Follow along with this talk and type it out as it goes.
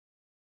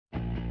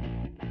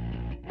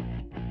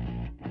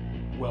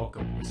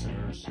Welcome,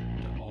 listeners,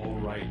 to All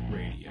Right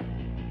Radio,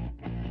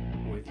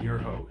 with your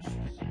hosts,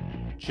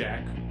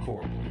 Jack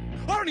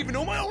Corbley. I don't even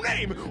know my own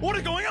name! What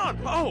is going on?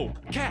 Oh,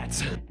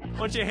 cats! Why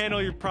don't you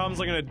handle your problems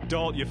like an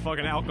adult, you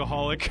fucking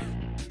alcoholic?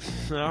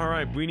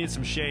 Alright, we need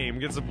some shame.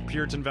 Get some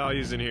Puritan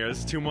values in here. This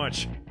is too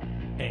much.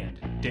 And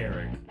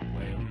Derek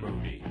Lamb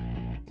Moody.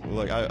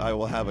 Look, I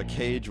will have a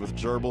cage with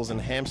gerbils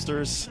and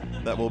hamsters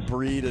that will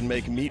breed and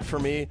make meat for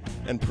me,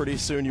 and pretty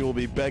soon you will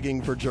be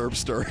begging for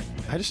Gerbster.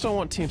 I just don't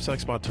want Team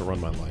Sexbot to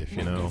run my life,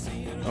 you know?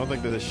 I don't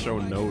think that this show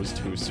knows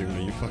too soon.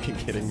 Are you fucking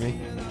kidding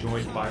me?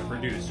 Joined by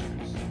producers,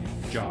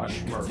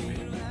 Josh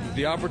Murphy.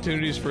 The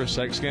opportunities for a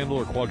sex scandal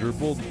are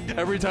quadrupled.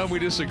 Every time we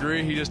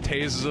disagree, he just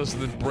tases us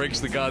and then breaks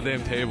the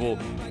goddamn table.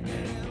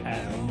 And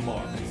Adam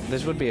Mark.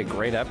 This would be a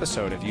great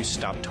episode if you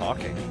stopped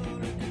talking.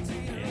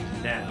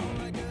 And now,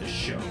 the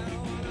show.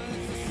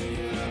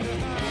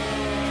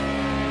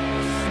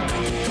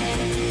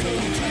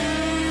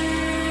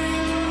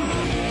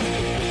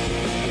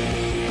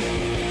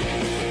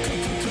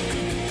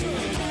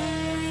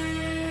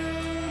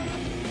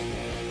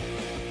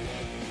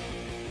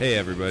 Hey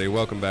everybody,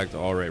 welcome back to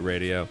All Right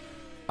Radio.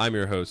 I'm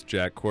your host,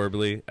 Jack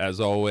Corbley. As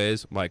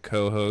always, my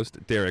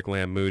co-host, Derek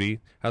Lamb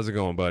Moody. How's it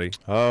going, buddy?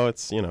 Oh,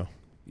 it's, you know.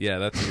 Yeah,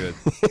 that's good.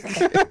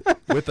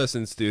 With us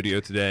in studio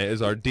today is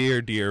our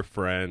dear, dear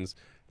friends,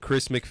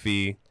 Chris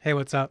McPhee. Hey,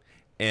 what's up?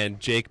 And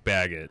Jake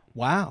Baggett.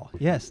 Wow.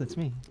 Yes, that's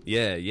me.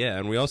 Yeah,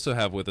 and we also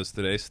have with us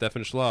today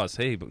Stefan Schloss.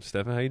 Hey,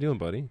 Stefan, how you doing,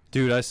 buddy?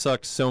 Dude, I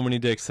sucked so many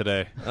dicks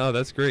today. Oh,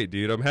 that's great,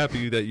 dude. I'm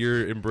happy that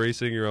you're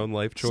embracing your own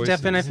life choices.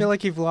 Stefan, I feel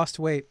like you've lost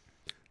weight.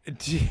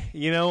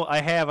 You know,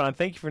 I have, and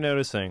thank you for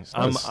noticing.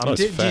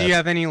 Did you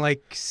have any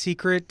like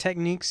secret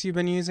techniques you've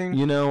been using?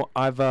 You know,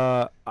 I've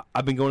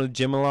been going to the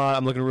gym a lot.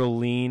 I'm looking real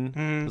lean.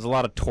 There's a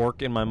lot of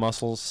torque in my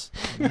muscles.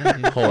 Hold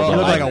on. You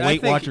look like a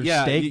Weight Watcher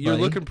yeah, steak, you're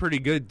buddy. looking pretty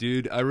good,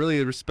 dude. I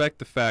really respect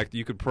the fact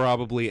you could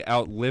probably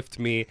outlift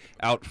me,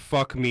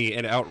 outfuck me,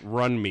 and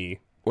outrun me.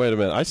 Wait a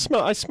minute. I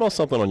smell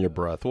something on your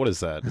breath. What is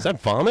that? Is that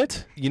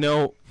vomit? You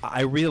know,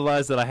 I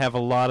realize that I have a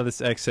lot of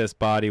this excess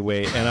body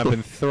weight, and I've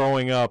been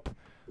throwing up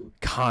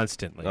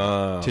constantly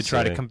to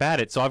try to combat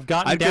it. So I've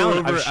gotten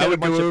down. I would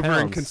go over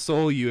and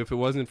console you if it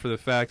wasn't for the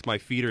fact my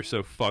feet are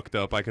so fucked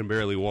up I can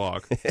barely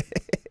walk.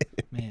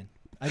 Man,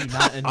 I do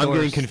not endorse I'm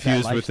getting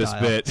confused with this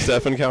bit.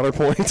 Stefan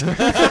counterpoint.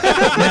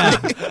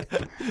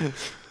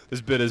 This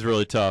bit is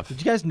really tough.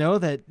 Did you guys know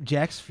that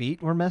Jack's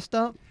feet were messed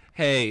up?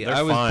 Hey, They're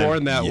I was fine.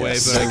 born that way,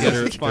 but I guess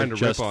it's fine to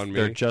rip on me.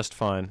 They're just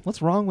fine.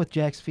 What's wrong with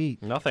Jack's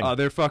feet? Nothing.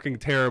 They're fucking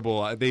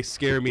terrible. They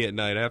scare me at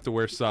night. I have to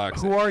wear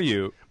socks. Who are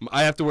you?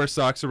 I have to wear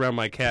socks around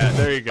my cat.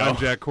 There you go. I'm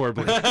Jack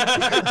Corbley.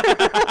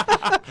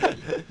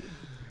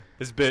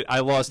 This bit, I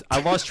lost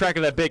track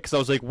of that bit because I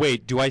was like,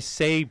 wait, do I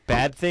say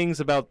bad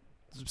things about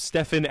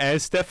Stefan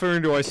as Stefan, or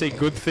do I say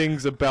good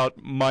things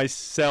about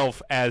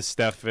myself as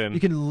Stefan? You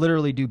can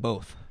literally do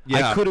both.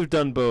 Yeah. I could have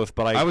done both,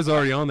 but I was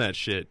already on that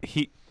shit.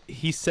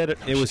 He said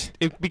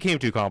it became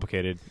too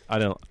complicated.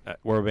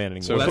 We're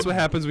abandoning. So that's what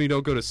happens when you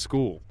don't go to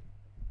school.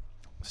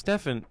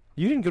 Stefan,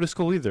 you didn't go to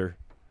school either.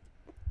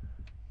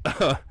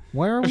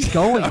 Where are we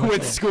going? I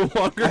went to school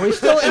longer. Are we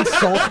still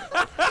insulting?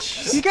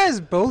 You guys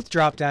both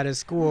dropped out of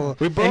school,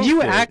 We both and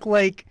you did. act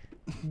like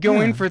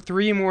going for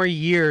 3 more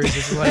years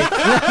is like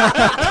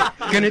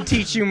gonna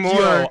teach you more.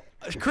 Yo,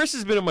 Chris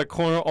has been in my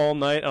corner all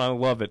night, and I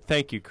love it.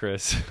 Thank you,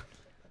 Chris.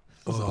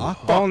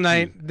 All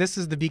night. This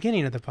is the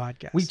beginning of the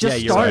podcast. We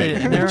just you're started,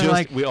 right. and they're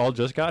like, we all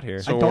just got here.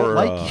 I don't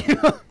like you.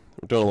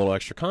 We're doing a little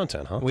extra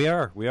content, huh? We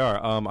are.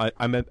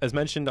 I'm as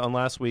mentioned on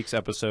last week's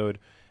episode.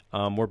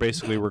 We're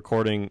basically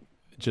recording,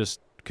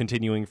 just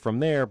continuing from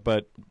there,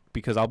 but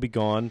because I'll be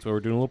gone, so we're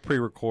doing a little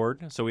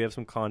pre-record, so we have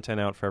some content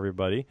out for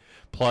everybody.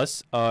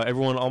 Plus,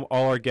 everyone,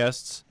 all our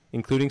guests,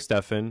 including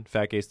Stefan,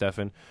 Fat Gay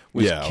Stefan,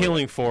 was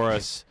killing for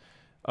us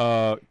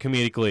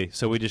comedically.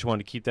 So we just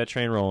wanted to keep that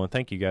train rolling.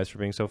 Thank you guys for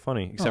being so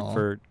funny, except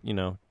for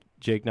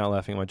Jake not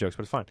laughing at my jokes,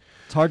 but it's fine.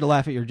 It's hard to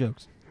laugh at your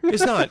jokes.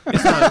 It's not.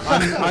 It's not.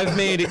 I've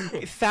made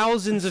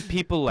thousands of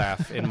people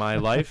laugh in my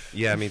life.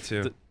 Yeah, me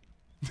too.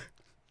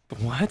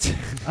 What?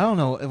 I don't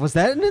know. Was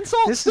that an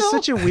insult? This still? is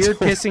such a weird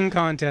pissing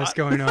contest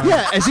going on.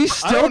 Yeah, is he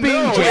still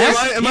being know.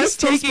 Jack? Am I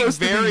still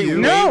supposed to be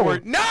you? No.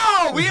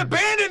 No, we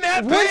abandoned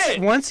that bit.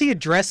 Once he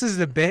addresses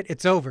the bit,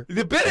 it's over.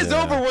 The bit is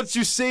over once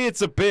you say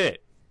it's a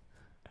bit.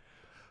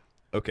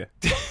 Okay.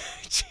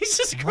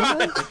 Jesus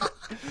Christ.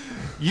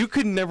 You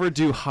could never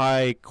do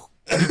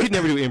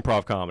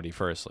improv comedy,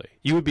 firstly.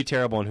 You would be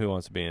terrible on Who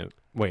Wants to Be in...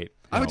 Wait.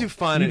 I would do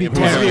fine at Who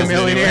Wants to Be a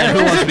Millionaire?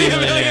 Who Wants to Be a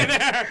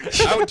Millionaire?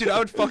 I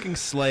would fucking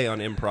slay on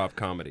improv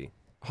comedy.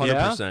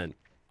 100%.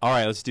 All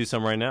right, let's do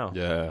some right now.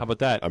 Yeah. How about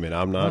that? I mean,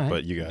 I'm not, All right.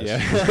 but you guys.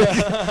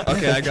 Yeah.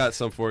 Okay, I got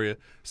some for you.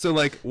 So,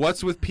 like,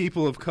 what's with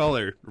people of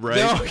color, right?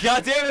 No,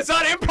 goddamn, it's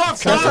not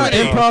improv That's not comedy.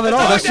 improv at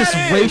all. That's just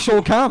that is.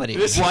 racial comedy.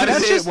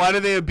 Why do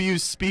they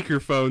abuse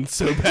speakerphones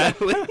so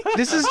badly?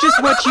 This is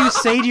just what you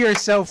say to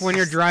yourself when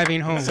you're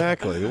driving home.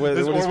 Exactly.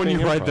 Or when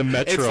you ride the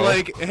metro. It's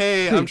like,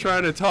 hey, I'm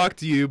trying to talk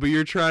to you, but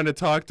you're trying to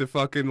talk to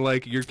fucking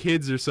like your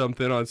kids or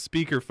something on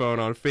speakerphone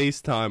on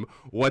FaceTime.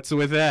 What's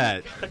with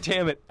that?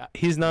 Damn it,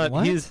 he's not.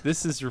 What?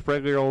 This is your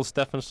regular old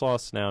Stefan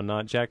Schloss now,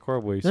 not Jack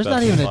Corbley. There's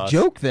not even a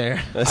joke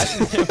there.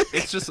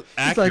 It's just It's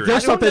accurate. like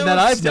there's something that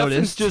I've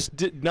noticed. Just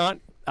did not.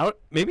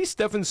 Maybe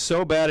Stefan's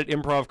so bad at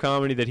improv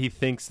comedy that he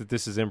thinks that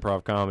this is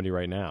improv comedy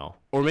right now.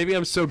 Or maybe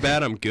I'm so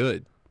bad I'm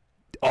good.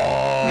 Oh,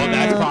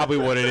 that's probably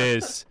what it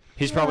is.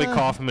 He's probably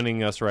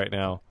Kaufmaning us right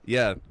now.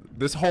 Yeah,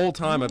 this whole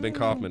time I've been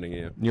Kaufmaning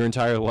you. Your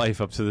entire life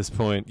up to this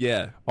point.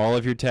 Yeah. All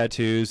of your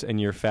tattoos and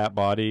your fat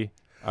body.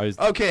 I was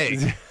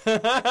Okay.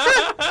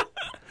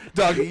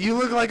 Dog, you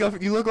look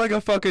like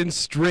a fucking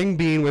string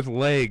bean with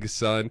legs,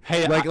 son.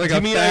 Hey, like to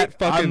a me, fat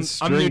fucking I'm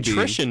string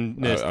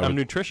nutritionist. I'm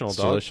nutritional, It's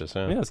dog. delicious,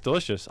 yeah. Yeah, it's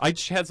delicious. I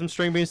just had some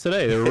string beans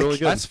today. They were really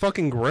good. That's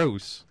fucking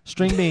gross.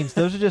 String beans.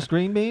 Those are just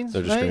green beans.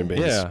 They're just right? green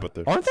beans, Yeah. but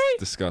they're Aren't they?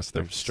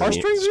 Disgusting. They're Are string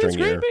beans stringier.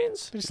 green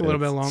beans? Just a little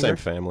bit longer. Same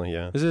family,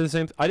 yeah. Is it the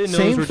same? I didn't know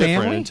Same those were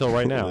different family? until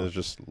right now. They're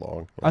just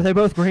long. Are they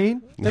both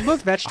green? They're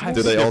both vegetables.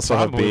 Do they They're also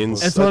have probably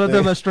beans? Is one of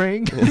them a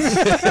string?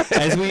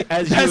 as you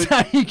That's would,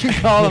 how you can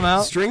call them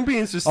out. String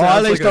beans just Oh, I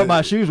sounds laced like up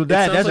my shoes with it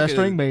that. sounds That's a like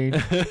string bean.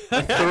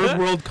 a third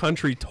world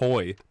country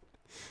toy.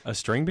 a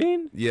string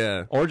bean,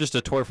 Yeah. or just a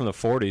toy from the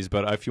 40s.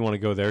 But if you want to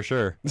go there,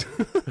 sure.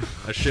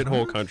 A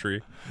shithole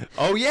country.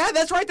 Oh yeah,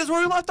 that's right. That's where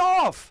we left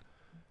off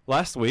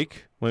last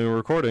week when we were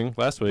recording.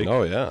 Last week.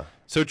 Oh, yeah.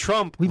 So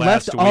Trump We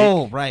last left. week.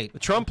 Oh, right.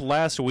 Trump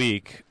last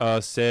week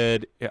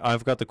said,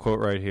 I've got the quote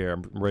right here.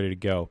 I'm ready to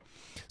go.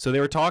 So they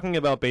were talking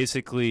about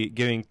basically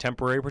giving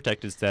temporary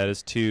protected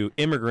status to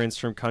immigrants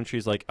from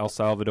countries like El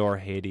Salvador,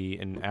 Haiti,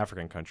 and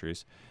African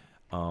countries.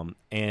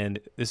 And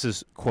this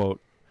is, quote,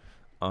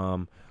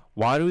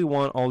 why do we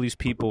want all these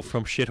people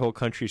from shithole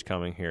countries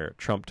coming here?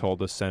 Trump told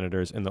the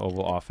senators in the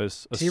Oval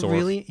Office. He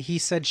really? He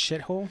said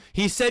shithole?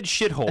 He said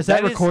shithole. Is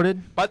that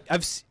recorded? But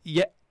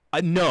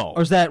no.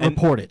 Or is that And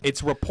reported?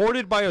 It's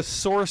reported by a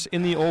source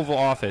in the Oval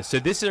Office. So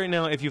this is right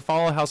now, if you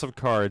follow House of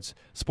Cards,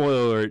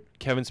 spoiler alert,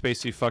 Kevin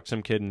Spacey fucked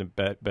some kid in the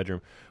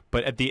bedroom.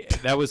 But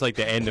that was like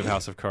the end of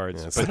House of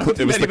Cards. Yeah, But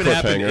it was the even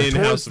happened cliffhanger. in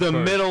towards House of the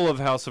Cards. middle of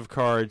House of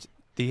Cards,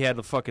 he had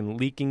the fucking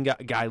leaking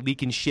guy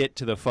leaking shit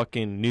to the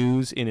fucking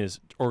news in his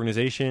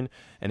organization,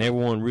 and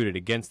everyone rooted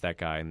against that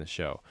guy in the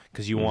show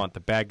because you want the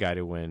bad guy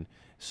to win.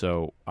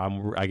 So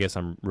I guess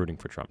I'm rooting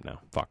for Trump now.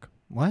 Fuck.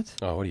 What?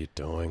 Oh, what are you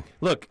doing?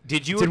 Look,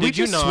 did you Did we you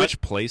just not switch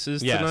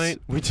places Yes,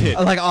 tonight? we did.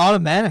 Like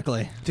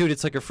automatically. Dude,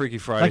 it's like a Freaky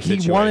Friday Like he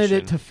situation. wanted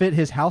it to fit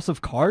his House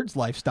of Cards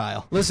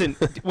lifestyle. Listen,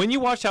 when you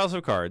watch House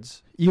of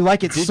Cards, You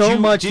like it Did so you-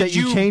 much did that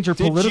you you- change your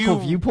did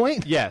political you-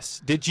 viewpoint?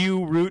 yes, did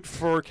you root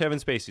for Kevin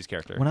Spacey's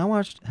character? When I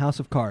watched House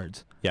of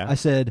Cards, Yeah. I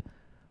said,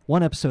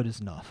 one episode is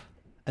enough.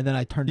 And then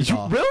I turned it You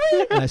off.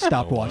 really? And I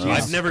stopped watching House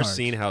I've of never Cards.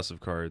 seen House of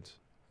Cards.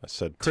 I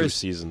said Chris- 2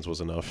 seasons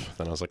was enough.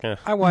 Then I was like, eh.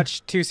 I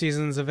watched 2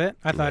 seasons of it.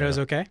 I thought it was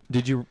okay.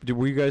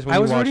 Were you guys? When I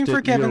you was rooting watched for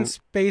it, you Kevin were-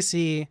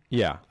 Spacey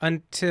Yeah.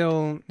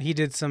 until he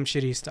did some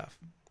shitty stuff.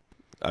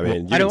 I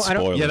mean, you I can don't-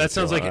 spoil Yeah, it that if you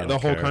sounds want. like I the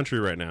don't whole care. country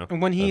right now.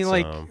 And when he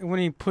That's, when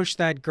he pushed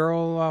that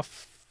girl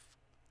off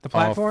the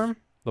platform,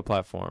 The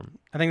platform.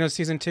 I think that was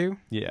season 2.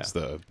 Yeah. It's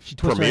the She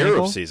twisted her premiere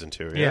ankle? of season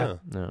 2. Yeah. Yeah.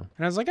 No. And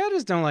I was like, I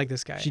just don't like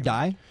this guy. She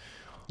died?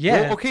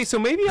 Yeah. Well, okay, so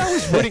maybe I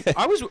was rooting.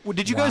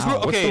 Did you guys Wow. root?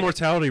 What's Okay. the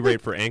mortality rate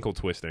for ankle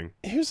twisting?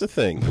 Here's the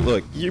thing.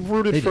 Look, you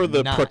rooted They for did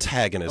the not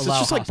protagonist. It's allow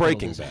just like hospital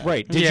Breaking visits. Bad.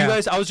 Right. Did Yeah. you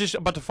guys? I was just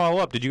about to follow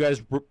up. Did you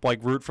guys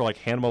root for like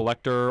Hannibal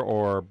Lecter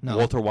or No.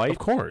 Walter White? Of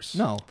course.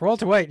 No. For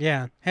Walter White,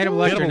 yeah. Hannibal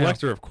Lecter. Hannibal no.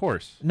 Lecter, of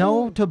course.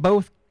 No to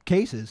both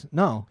cases.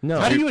 No. No.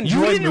 How do you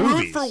enjoy didn't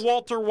movies? root for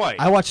Walter White.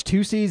 I watched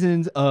 2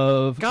 seasons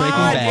of God Breaking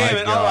Bad. damn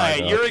it! God, All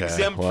right, you're okay.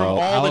 exempt Well, from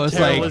I all the was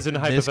terrors like,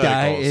 and this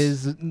guy hypotheticals.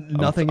 is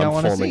nothing I'm I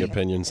want to forming see.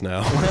 opinions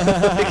now.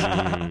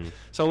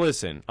 So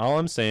listen, all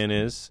I'm saying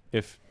is,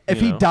 if If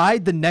you he know,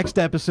 died the next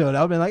episode,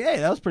 I would be like, hey,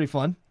 that was pretty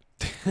fun.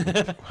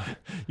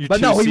 your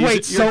But no, he two-season-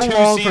 waits your so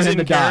long for him two-season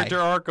to die. character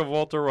arc of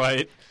Walter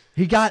White.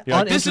 He got You're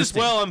like, this is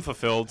uninteresting. I'm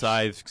fulfilled.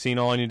 I've seen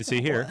all I need to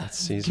see here. That's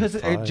season Because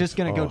it's 5. just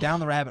going to go Oh.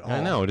 down the rabbit hole.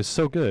 I know it is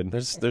so good.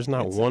 There's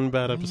not one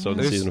bad episode in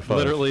There's season 5.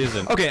 literally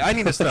isn't. Okay, I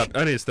need to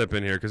step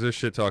in here because there's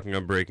shit talking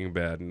on Breaking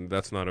Bad, and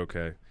that's not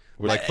okay.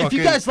 Like, If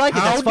you guys like it,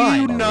 how that's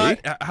do you fine. not?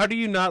 How do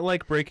you not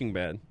like Breaking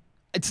Bad?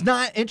 It's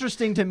not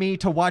interesting to me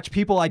to watch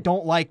people I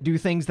don't like do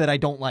things that I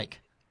don't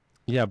like.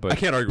 Yeah, I but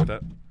can't argue with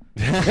that.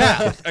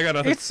 Yeah. I got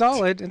nothing. It's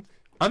solid.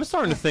 I'm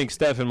starting to think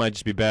Stefan might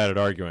just be bad at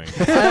arguing.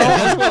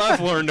 That's what I've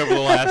learned over the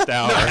last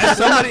hour.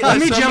 Let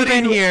me jump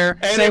in here,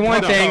 say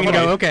one thing, and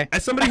go, okay.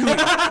 As somebody who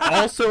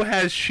also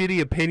has shitty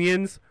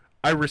opinions,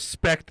 I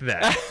respect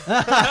that.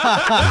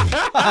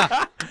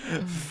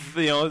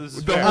 You know, this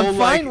is The fair. whole, I'm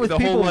fine like, with the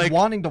people whole, like-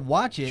 wanting to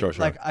watch it. Sure,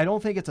 sure. Like, I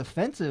don't think it's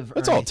offensive. Or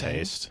It's all anything.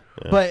 taste.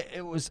 Yeah. But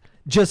it was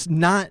just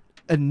not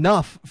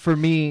enough for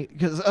me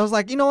because I was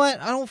like, you know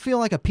what? I don't feel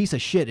like a piece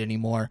of shit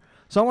anymore.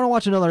 So I want to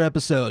watch another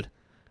episode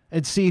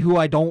and see who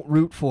I don't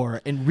root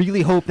for and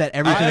really hope that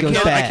everything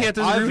goes bad. I can't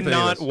disagree I've with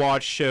not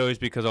watched shows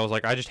because I was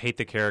like, I just hate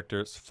the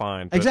characters.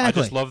 Fine. But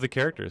Exactly. I just love the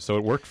characters, so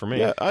it worked for me.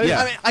 Yeah, I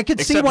mean, I could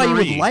see Except why you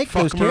Marie. would like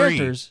Fuck those Marie.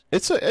 characters.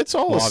 It's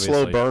all Well, a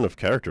slow obviously. burn of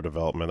character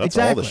development. That's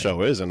Exactly. all the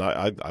show is, and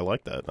I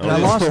like that. And I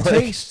lost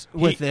taste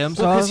with them,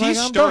 so I was like, he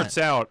I'm done. starts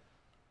out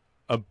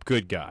a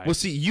good guy. Well,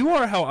 see, you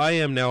are how I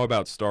am now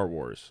about Star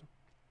Wars,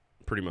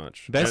 pretty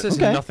much. This has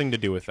Okay. nothing to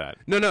do with that.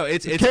 No,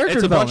 it's character a bunch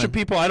of development.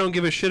 people I don't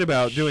give a shit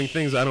about doing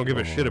things I don't give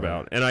a shit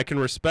about, and I can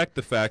respect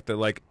the fact that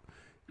like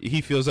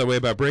he feels that way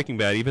about Breaking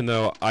Bad, even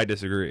though I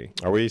disagree.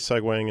 Are we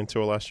segueing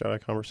into a Last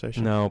Jedi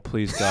conversation? No,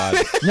 please God.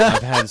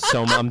 I've had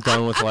I'm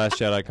done with Last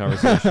Jedi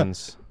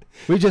conversations.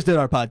 We just did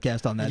our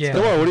podcast on that Yeah.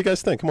 stuff. Come on, what do you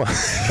guys think? Come on.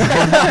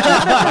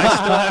 I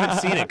still haven't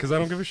seen it because I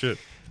don't give a shit.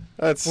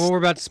 That's Well, we're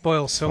about to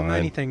spoil so Fine.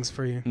 many things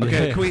for you.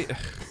 Okay, can we?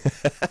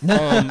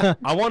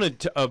 I wanted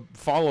to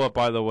follow up,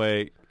 by the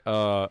way,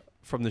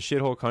 from the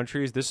shithole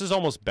countries. This is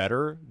almost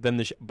better than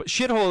but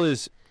shithole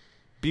is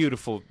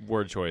beautiful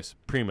word choice,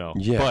 primo.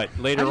 Yeah. But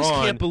later I just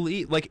on, can't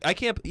believe, like, I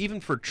can't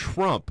even for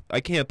Trump, I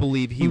can't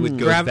believe he would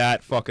go Grav-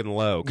 that fucking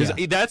low because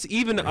Yeah. that's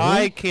even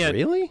I can't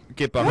Really?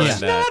 get behind It's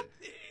that. not.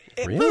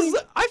 Really?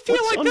 I feel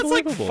What's like that's like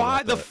unbelievable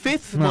about the that?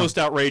 fifth No. most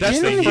outrageous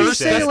That's thing the he first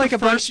said. thing, like a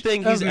first bunch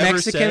thing of he's ever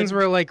Mexicans said.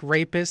 were like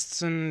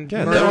rapists and Yeah,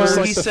 that murderers. was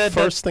like He the said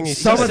first that thing he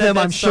Some said. of them,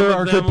 that I'm some sure, of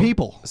are them- good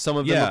people. Some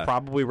of them Yeah. are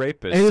probably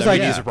rapists. And he was I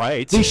mean, like, he's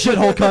right. These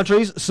shithole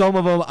countries, some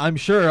of them, I'm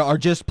sure, are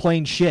just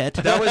plain shit.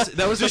 That was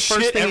the Just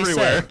first shit thing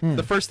everywhere. he said.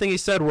 The first thing he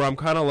said, where I'm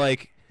kind of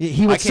like,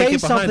 He I would can't say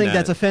get behind something that.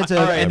 that's offensive,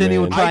 All right, and then he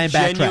would I try and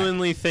backtrack.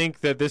 genuinely think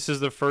that this is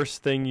the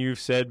first thing you've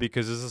said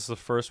because this is the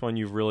first one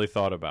you've really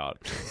thought about.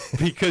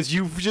 Because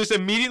you've just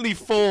immediately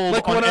fooled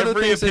like on one other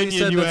every thing that he opinion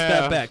said you that's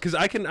that have. bad. Because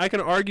I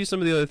can argue some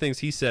of the other things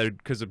he said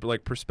because of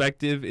like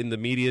perspective in the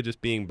media just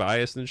being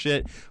biased and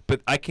shit. But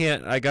I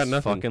can't. I got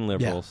nothing. Fucking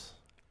liberals.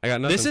 I got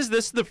nothing. This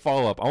is the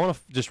follow up. I want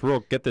to just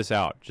get this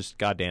out. Just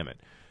goddamn it.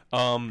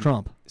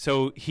 Trump.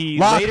 So he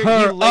Lock later her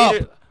he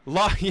later up.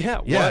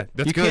 Yeah, Yeah, what?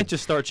 that's You good. can't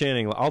just start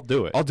chanting. I'll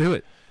do it. I'll do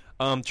it.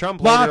 Trump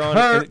Lock later on.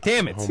 her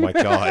Damn it. Oh my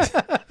God.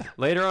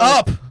 Later on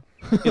Up!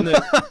 in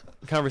the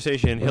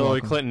conversation, Hillary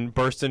Clinton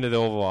burst into the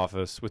Oval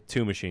Office with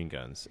 2 machine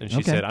guns, and she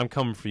Okay. said, "I'm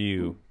coming for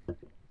you."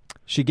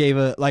 She gave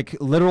like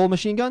literal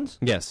machine guns.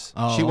 Yes.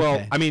 Oh, she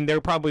okay. I mean, they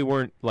probably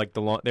weren't like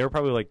they were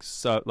probably like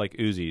like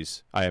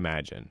Uzis, I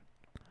imagine.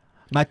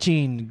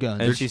 Machine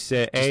guns. And she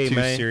said, Just "Hey, two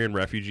man." Syrian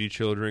refugee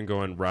children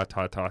going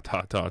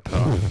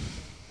ra-ta-ta-ta-ta-ta.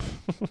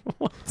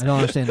 I don't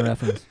understand the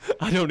reference.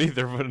 I don't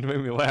either, but it made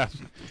me laugh.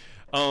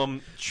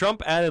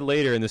 Trump added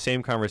later in the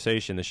same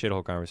conversation, the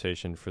shithole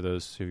conversation, for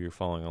those of you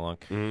following along,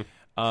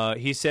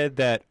 he said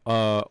that,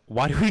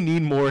 why do we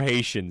need more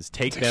Haitians?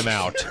 Take them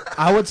out.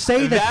 I would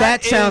say that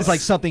That sounds is- like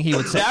something he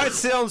would say. That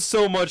sounds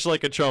so much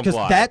like a Trump Because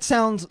lie. that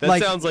sounds That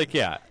like sounds like,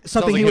 yeah. something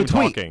sounds like he him would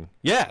tweet. Talking.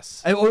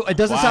 Yes. It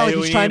doesn't Why sound like do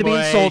he's we trying to need be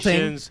more insulting.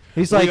 Haitians?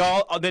 He's We like,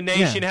 all, the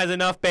nation has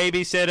enough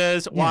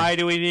babysitters. Why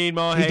do we need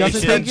more he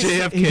Haitians? doesn't think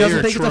JFK he doesn't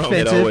or think it's Trump.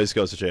 It offensive. always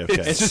goes to JFK.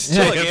 It's just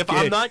Yeah. look, if JFK.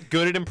 I'm not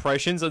good at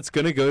impressions, it's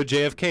gonna go to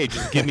JFK.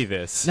 Just give me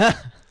this.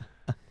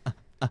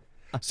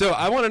 So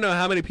I want to know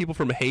how many people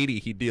from Haiti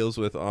he deals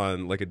with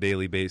on like a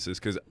daily basis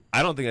because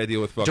I don't think I deal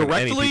with fucking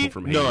any Directly, people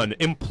from Haiti. none.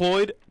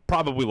 Employed,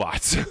 probably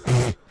lots.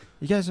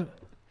 You guys,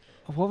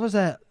 what was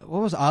that?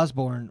 What was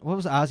Osborne? What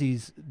was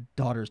Ozzy's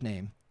daughter's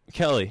name?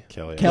 Kelly.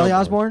 Kelly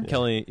Osbourne?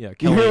 Kelly, yeah. You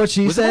Kelly. hear what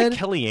she was it like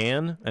said?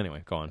 Kellyanne?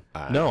 Anyway, go on.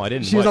 No, I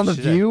didn't. She was What? on The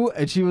She said- View,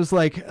 and she was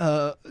like,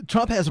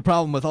 Trump has a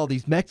problem with all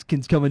these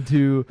Mexicans coming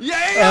to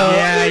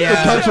Yeah. the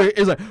country.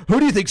 It's like, who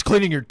do you think's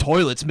cleaning your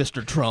toilets,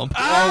 Mr. Trump?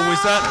 Oh,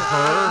 was that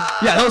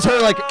her? Yeah, that was her,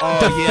 like,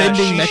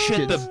 defending she Mexicans.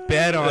 shit the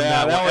bed on Yeah,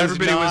 that that one. was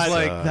Everybody was not-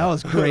 like, That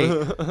was great.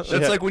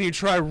 that's like when you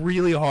try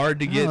really hard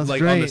to get was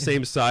like on the great.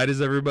 same side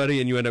as everybody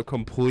and you end up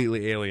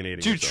completely alienating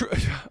Dude,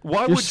 yourself.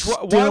 why You're would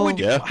why would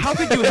Yeah. how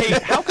could you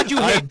hate how could you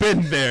hate I've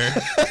been there.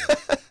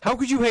 how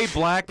could you hate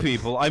black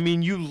people? I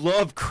mean, you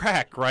love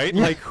crack, right?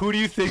 Like, who do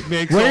you think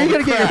makes Where all are you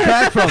the going to get your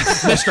crack from,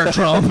 Mr.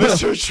 Trump?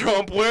 Mr.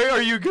 Trump, where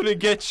are you gonna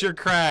get your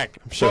crack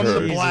Sure, from her,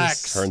 the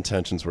blacks? her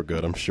intentions were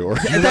good, I'm sure.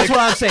 And that's what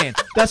I'm saying.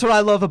 That's what I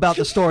love about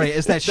the story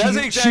is that she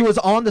That's she was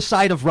on the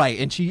side of right,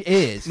 and she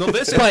is. No,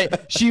 this is-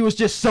 but she was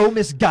just so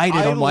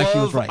misguided on why she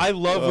was right. I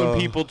love when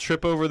people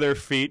trip over their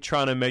feet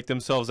trying to make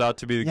themselves out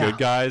to be the Yeah. good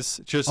guys.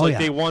 Just Oh, like yeah.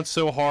 they want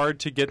so hard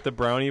to get the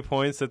brownie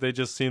points that they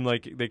just seem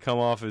like they come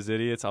off as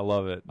idiots. I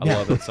love it. I Yeah.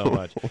 love it so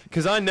much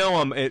because I know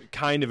I'm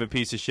kind of a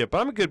piece of shit, but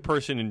I'm a good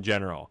person in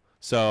general.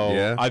 So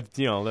Yeah.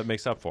 that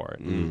makes up for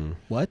it.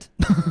 What?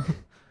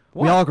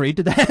 We all agreed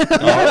to that.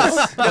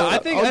 No,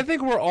 I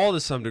think we're all to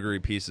some degree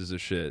pieces of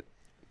shit.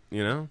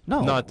 You know?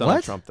 No, Not Donald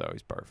what? Trump though.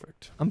 He's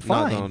perfect. I'm Not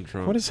fine. Donald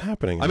Trump. What is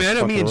happening? I in mean, I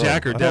this know me and fucking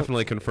Jack room? are I don't-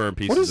 definitely confirmed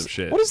pieces What is of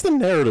shit. What is the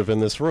narrative in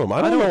this room?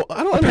 I don't know.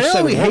 I don't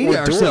understand Apparently we what hate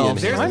we're doing in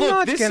ourselves. here. There's, I'm look,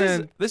 not this gonna-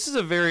 is this is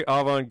a very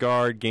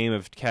avant-garde game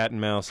of cat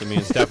and mouse that me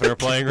and Stefan are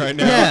playing right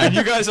now, Yeah. and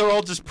you guys are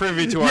all just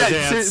privy to our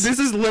dance. This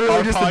is literally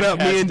Our just about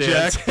me podcast and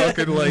dance. Jack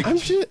fucking like I'm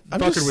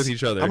fucking just- with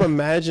each other. I'm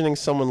imagining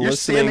someone You're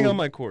listening. standing on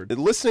my cord.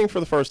 Listening for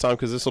the first time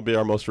because this will be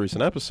our most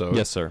recent episode.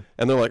 Yes, sir.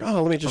 And they're like,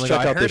 "Oh, let me just Like,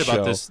 check I out heard this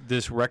about show."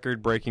 this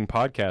record-breaking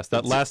podcast.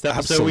 That last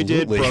episode we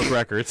did Absolutely. broke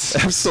records.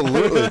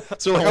 Absolutely.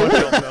 So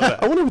like,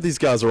 I wonder what these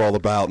guys are all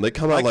about. And they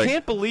come out I like,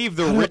 can't believe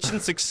the rich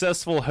and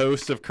successful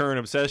hosts of Current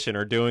Obsession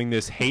are doing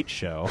this hate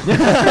show.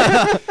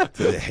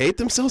 do they hate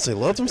themselves? They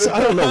love themselves?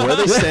 I don't know where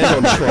they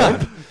stand on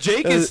Trump.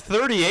 Jake is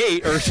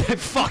 38, or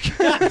fuck.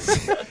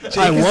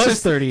 I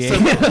was 38.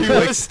 He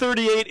was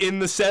 38 in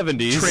the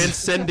 70s.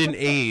 Transcendent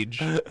age.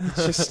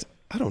 It's just,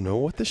 I don't know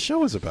what this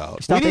show is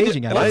about. Stop We need to-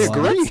 aging. and I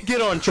agree. Let's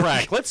get on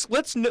track. Let's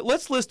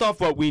list off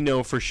what we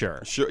know for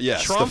sure. Sure,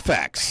 yes, the Trump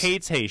facts.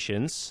 hates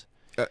Haitians.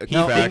 He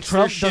No, thinks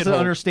Trump we're doesn't shithole.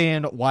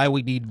 understand why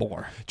we need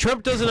more.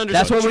 Trump doesn't understand.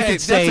 That's what we Jake,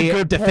 could say That's a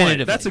good definitively.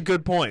 point. That's a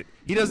good point.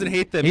 He doesn't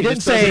hate them. He didn't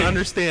just say, doesn't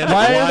understand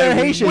 "Why are there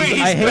we- Haitians?" Wait,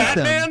 he's I hate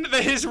them. Batman?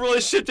 That his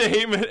relationship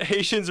to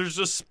Haitians is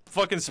just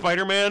fucking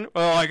Spider-Man? Oh,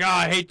 like,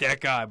 I hate that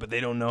guy, but they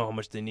don't know how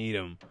much they need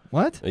him.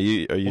 What? Are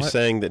you What?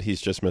 saying that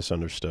he's just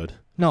misunderstood?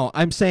 No,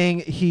 I'm saying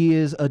he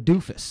is a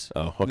doofus.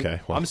 Oh,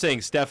 okay. Well, I'm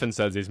saying Stefan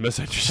says he's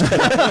misunderstood.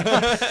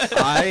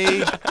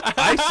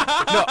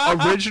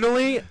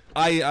 Originally,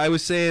 I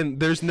was saying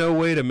there's no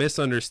way to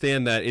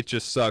misunderstand that. It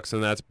just sucks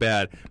and that's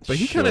bad. But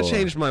he kind of Sure.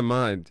 changed my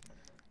mind.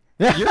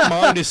 Your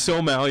mind is so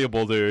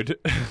malleable, dude.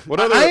 what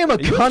other? I am a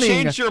You cunning,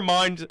 changed your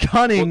mind.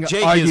 cunning. Well,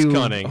 Jake are is you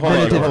cunning. Hold on,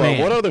 primitive hold on.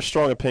 man? What other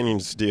strong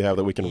opinions do you have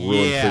that we can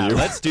ruin Yeah, for you?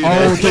 let's do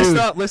Oh, this.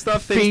 dude. List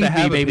off things Feed to me,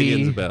 have baby.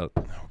 opinions about.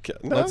 Okay.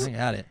 No, I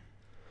got it.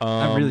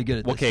 I'm really good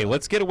at this Okay, stuff.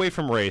 let's get away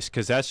from race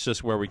because that's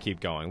just where we keep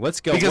going.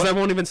 Let's go. Because What- I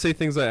won't even say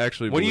things I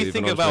actually What do you believe,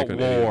 think and I'll just about make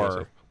an idiot of war?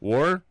 myself.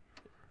 War?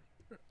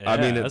 I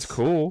mean, Yeah, it's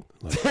cool.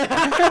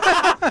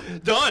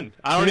 done.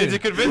 I don't need to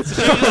convince you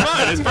to change his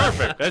mind. It's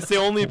perfect. That's the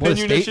only What a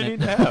opinion you should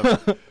need statement. to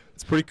have.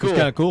 It's pretty cool. It's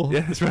kind of cool.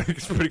 Yeah,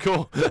 it's pretty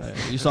cool.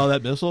 You saw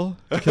that missile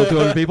kill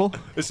 200 people?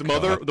 It's the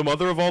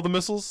mother of all the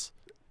missiles.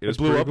 It was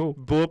blew pretty up, cool.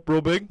 blew up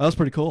real big. That was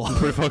pretty cool.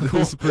 Pretty fucking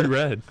cool. It's pretty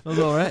rad. That was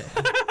all right.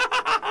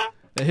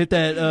 It hit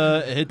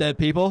that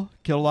people,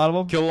 killed a lot of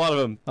them. Kill a lot of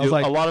them. I was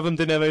like- a lot of them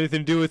didn't have anything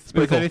to do with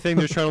pretty cool. anything.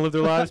 They're trying to live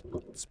their lives.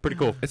 It's pretty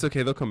cool. It's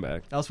okay. They'll come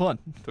back. That was fun.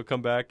 They'll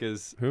come back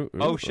as. Who?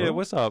 Oh shit!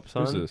 What's up,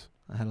 son? Who's this?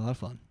 I had a lot of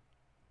fun.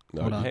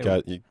 no, Hold on. you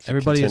got, you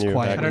Everybody is continue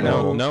quiet. back I don't and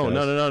No, forth, no.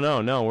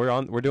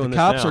 guys. We're doing The this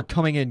cops now. are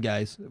coming in,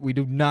 guys. We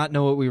do not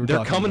know what we were They're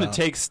talking coming about.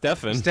 to take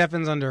Stefan.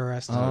 Stefan's under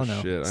arrest. Oh,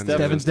 no. Shit, I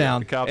Stefan's know. down.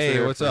 The cops Hey, are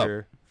here what's up?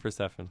 for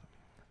Stefan.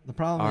 The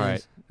problem All is,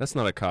 right. That's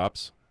not a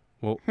cops.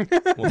 We'll It's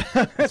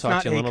talk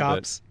not to you a a little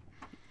cops.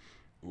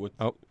 What,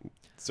 Oh.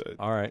 so, bit.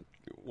 All right.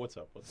 what's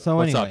up? What's up? so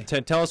What's anyway.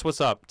 up? Tell us what's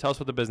up. Tell us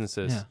what the business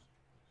is. Yeah.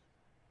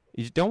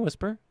 You don't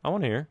whisper. I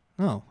want to hear.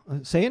 No,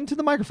 say it into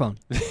the microphone.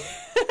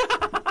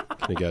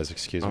 Can you guys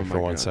excuse me Oh for my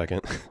 1 God.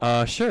 second?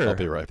 Sure. I'll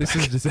be right back. This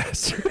is a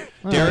disaster.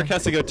 Derek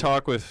has to go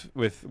talk with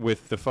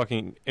the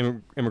fucking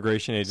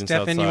immigration agents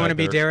Stefan, outside. you want to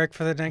be They're Derek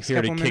for the next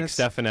here to couple kick minutes?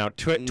 Stefan out.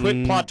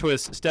 Plot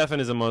twist: Stefan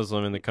is a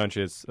Muslim in the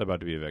country that's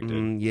about to be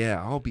evicted.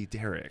 Yeah, I'll be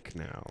Derek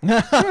now.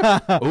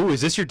 Oh,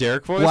 is this your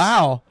Derek voice?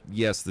 Wow.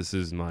 Yes, this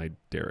is my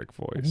Derek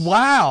voice.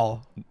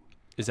 Wow.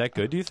 Is that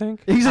good? Do you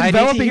think? He's I need to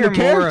enveloping hear the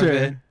more of character.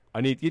 it. I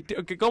need.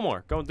 Okay, go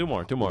more. Do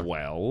more. Do more.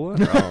 Well,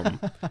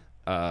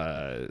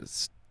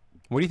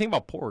 What do you think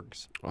about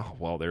porgs? oh,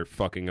 well, they're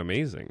fucking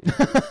amazing.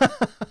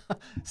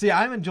 See,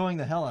 I'm enjoying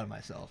the hell out of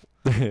myself.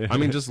 I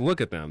mean, just look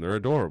at them; they're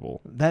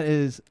adorable. That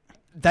is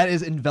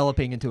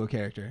enveloping into a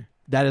character.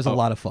 That is a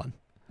lot of fun.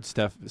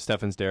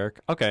 Stefan's Derek.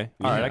 Okay.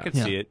 All right. I could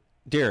Yeah. see it.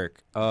 Derek,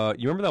 you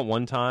remember that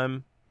one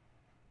time?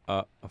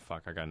 Oh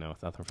fuck! I got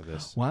nothing for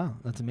this. Wow,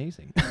 that's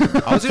amazing.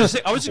 I was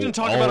just gonna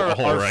talk about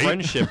our right.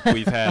 friendship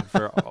we've had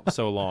for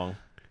so long.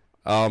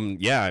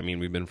 Yeah, I mean,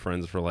 we've been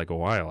friends for like a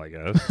while, I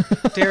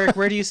guess. Derek,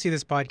 where do you see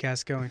this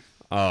podcast going?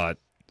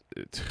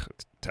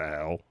 To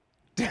hell.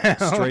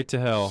 Straight to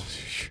hell.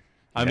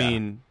 I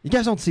mean, You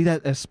guys don't see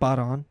that as spot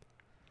on?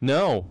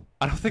 no,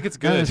 I don't think it's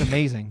That good. is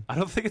amazing. I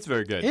don't think it's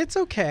very good. It's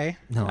okay.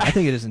 No, I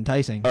think it is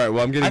enticing. All right,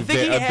 well, I'm getting I think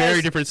he a very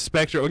has- different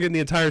spectrum. I'm getting the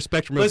entire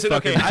spectrum Listen, of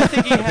okay, fucking I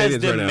think he has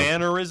opinions the right now.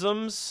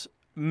 mannerisms.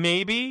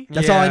 Maybe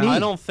That's all I need. I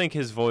don't think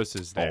his voice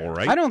is there. All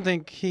right. I don't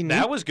think he knew.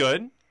 That was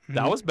good.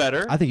 That was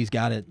better. I think he's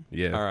got it.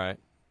 Yeah. All right,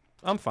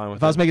 I'm fine with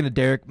If I was it. making a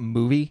Derek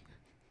movie,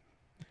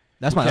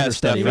 that's my Cast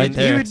understudy Stefan. right He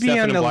there. would be Stefan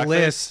on in the blackface?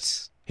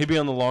 list. He'd be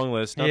on the long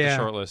list, not the Yeah.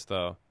 short list,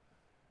 though.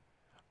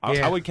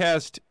 Yeah. I would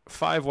cast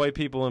 5 white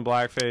people in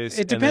blackface.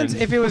 It depends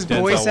and then if it was Denzel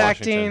voice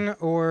Washington. acting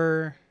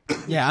or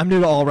Yeah, I'm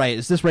new to All Right.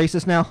 Is this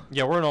racist now?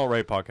 Yeah, we're an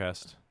alt-right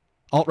podcast.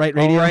 Alt Right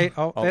all Radio? right.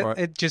 Oh, Alt-right.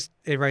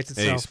 it writes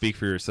Hey, itself. speak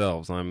for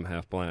yourselves. I'm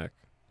half black.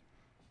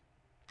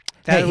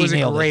 That Hey, he was a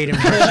nailed it. great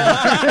impression.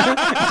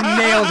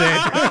 Nailed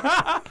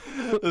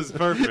it. This is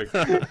perfect.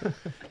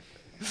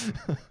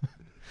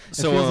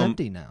 So feels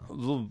empty now. A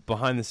little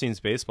behind the scenes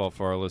baseball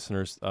for our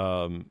listeners.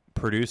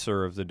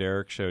 Producer of the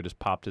Derek Show just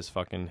popped his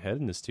fucking head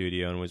in the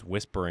studio and was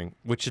whispering,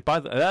 which is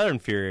that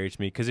infuriates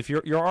me because if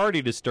you're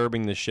already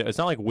disturbing the show, it's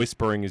not like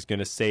whispering is going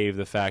to save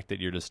the fact that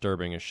you're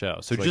disturbing a show.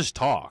 So It's just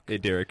talk. Hey,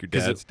 Derek, your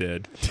dad's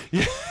dead.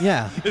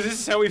 Yeah. Is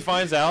this how he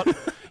finds out?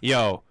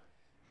 Yo,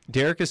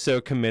 Derek is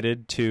so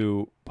committed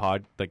to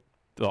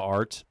the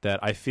art that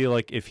I feel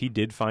like if he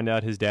did find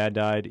out his dad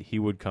died, he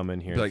would come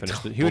in here and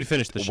he would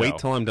finish the show. Wait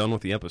till I'm done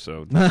with the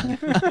episode.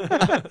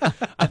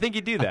 I think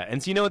he'd do that.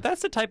 And so, you know what?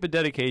 That's the type of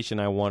dedication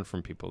I want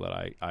from people that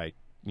I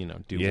do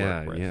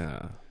work with.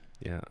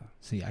 Yeah.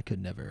 See, I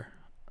could never.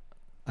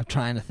 I'm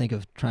trying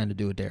to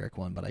do a Derek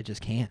one, but I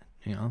just can't.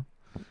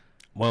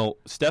 Well,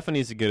 Stefan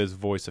needs to get his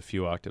voice a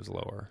few octaves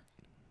lower.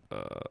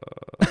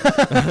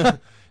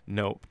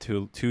 Nope.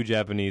 Too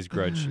Japanese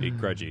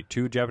grudgy.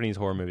 Too Japanese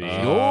horror movies.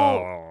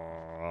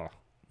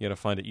 You gotta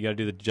find it. You gotta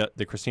do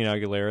the Christina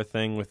Aguilera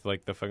thing with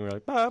like the fucking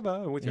like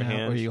ba with your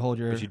hands. Where you hold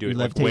but you do it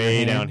left like way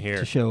hand down here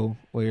to show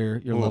where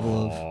your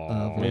level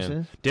of voice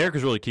is. Derek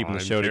was really keeping the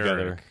show Derek.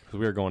 together because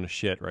we were going to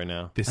shit right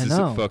now. This I is a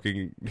know.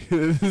 fucking.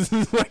 This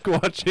is like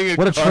watching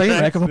What a car train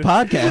wreck of a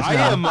podcast.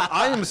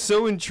 I am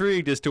so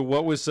intrigued as to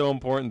what was so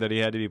important that he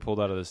had to be pulled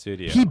out of the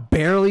studio. He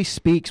barely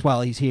speaks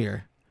while he's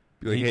here,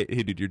 Be like,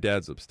 hey, dude, your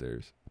dad's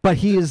upstairs. but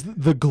he is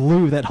the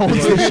glue that holds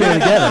this show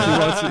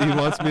together. He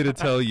wants me to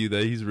tell you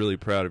that he's really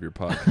proud of your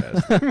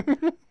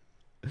podcast.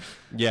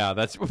 Yeah,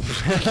 that's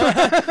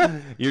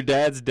your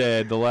dad's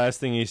dead. The last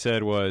thing he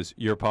said was,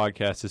 "Your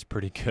podcast is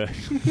pretty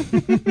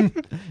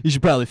good." You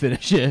should probably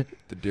finish it.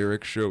 The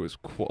Derek Show is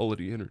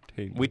quality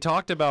entertainment. We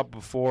talked about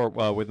before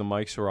when the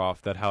mics were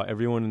off that how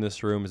everyone in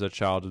this room is a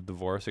child of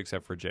divorce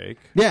except for Jake.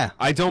 Yeah,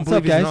 I don't What's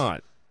up, believe he's guys?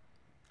 not.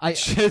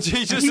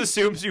 He just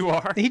assumes you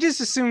are. He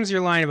just assumes you're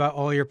lying about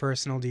all your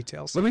personal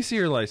details. Let me see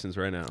your license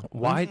right now.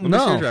 Why? Let me see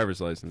No. your driver's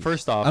license.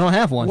 First off, I don't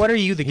have one. What are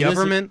you, the He doesn't-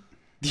 government?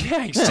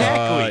 yeah,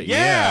 exactly.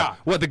 Yeah.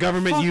 What, the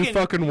government you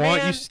fucking want,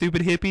 man. you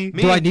stupid hippie?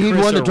 Me Do I and need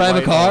Chris one to are drive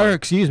right a car? on.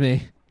 Excuse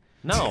me.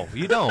 No,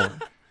 you don't.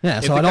 Yeah,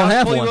 If so the I don't cops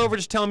have pull one. you over,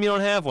 just tell them you don't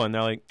have one.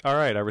 They're like, all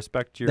right, I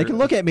respect your. They can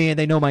look at me and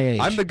they know my age.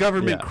 I'm the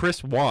government Yeah.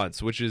 Chris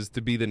wants, which is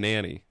to be the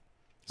nanny.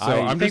 So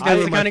I I'm think just That's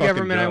doing the my kind of fucking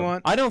government I job.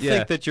 want. I don't Yeah.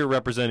 think that you're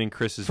representing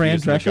Chris's Fran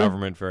views in the Drescher?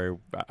 government very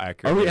Are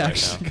accurately we right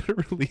actually now.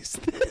 going to release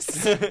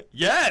this?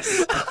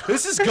 Yes,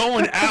 this is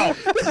going out.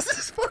 This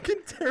is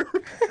fucking terrible.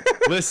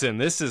 Listen,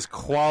 this is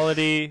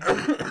quality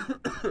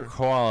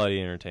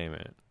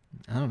entertainment.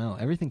 I don't know.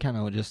 Everything kind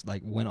of just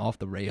like went off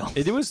the rails.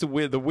 It was the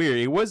weird.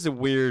 It was a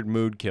weird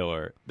mood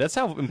killer. That's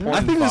how important.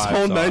 I think this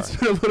whole vibes night's are.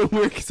 been a little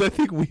weird because I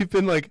think we've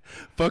been like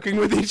fucking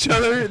with each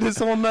other this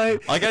whole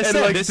night. Like I and,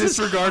 said, like, this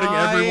disregarding is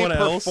high everyone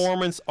else.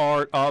 performance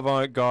art,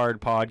 avant-garde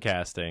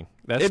podcasting.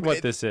 That's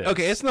what this is.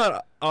 Okay, it's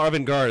not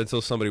avant-garde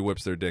until somebody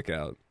whips their dick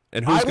out.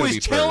 And who's I gonna was be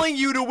telling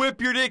you to whip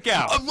your dick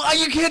out.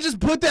 You can't just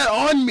put that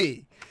on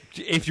me.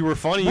 If you were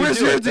funny, Where's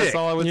you'd do your it. That's dick?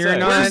 all I would You're say.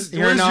 not. Where's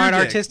You're your not dick?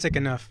 artistic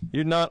enough.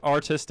 You're not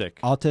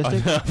artistic.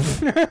 Autistic?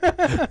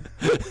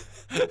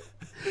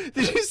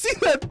 Did you see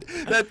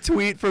that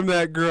tweet from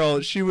that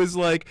girl? She was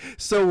like,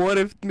 "So what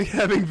if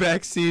having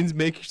vaccines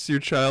makes your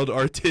child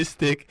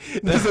artistic?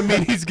 Doesn't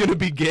mean he's gonna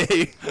be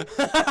gay."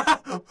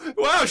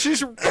 Wow,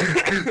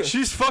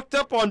 she's fucked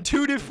up on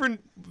two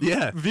different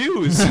Yeah.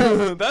 views.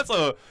 That's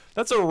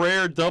a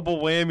rare double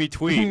whammy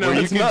tweet No, where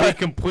you it's can not. be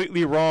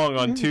completely wrong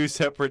on two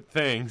separate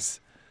things.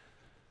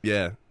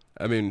 Yeah.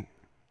 I mean,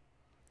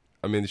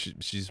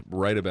 she's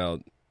right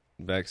about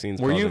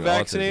vaccines. Were you causing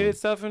vaccinated, autism.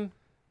 Stefan?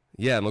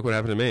 Yeah, and look what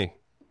happened to me.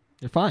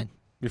 You're fine.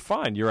 You're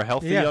fine. You're a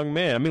healthy Yeah. young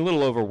man. I mean, a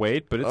little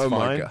overweight, but it's oh fine.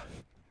 my god.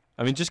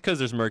 I mean, just because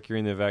there's mercury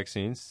in the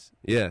vaccines,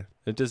 Yeah.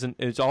 it doesn't.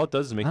 It's all it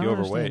does is make you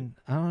overweight.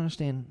 I don't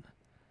understand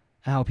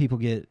how people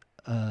get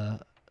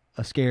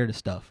scared of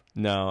stuff.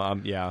 No,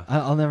 yeah.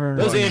 I'll never.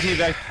 Those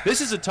understand. anti-vax.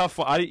 This is a tough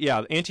one.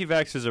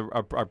 anti-vaxxers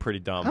are pretty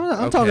dumb.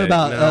 I'm talking Okay,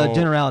 about no,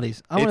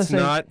 generalities. I want to It's say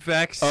not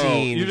vaccines.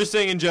 Oh, you're just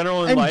saying in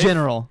general in in life.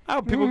 general.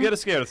 How people get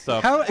scared of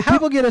stuff. How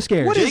People get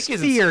scared. What is Jake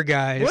is- fear,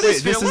 guys? What Wait,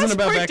 is fear? this Let's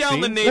isn't about break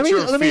down the vaccines? nature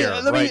let of me fear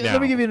right now.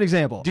 let me give you an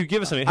example. Dude,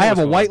 give us an. I have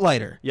a white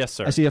lighter. Yes,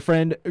 sir. I see a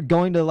friend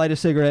going to light a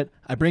cigarette.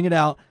 I bring it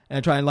out and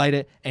I try and light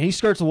it, and he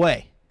skirts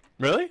away.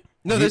 Really?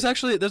 No, there's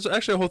actually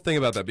a whole thing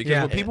about that because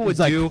Yeah. what people would It's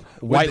like, do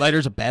white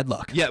lighters are bad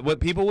luck. Yeah, what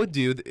people would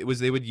do was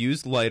they would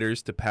use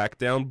lighters to pack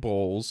down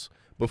bowls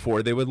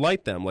before they would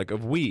light them, like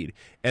of weed.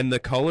 And the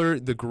color,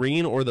 the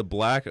green or the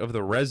black of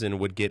the resin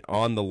would get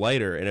on the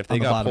lighter. And if they On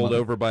the got bottom pulled of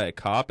it. over by a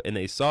cop and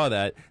they saw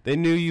that, they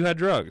knew you had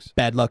drugs.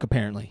 Bad luck,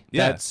 apparently.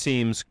 Yeah. That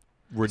seems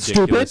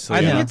ridiculous.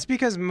 I think Yeah. it's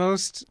because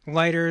most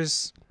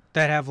lighters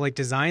that have like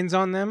designs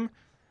on them,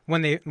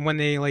 when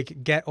they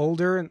like get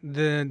older,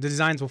 the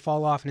designs will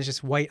fall off and it's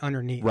just white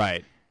underneath.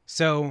 Right.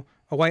 So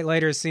a white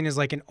lighter is seen as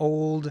like an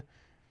old,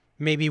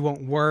 maybe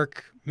won't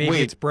work, maybe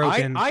it's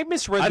broken. I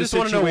misread I the just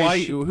want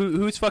situation. to know why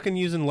who's fucking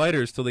using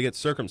lighters till they get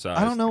circumcised.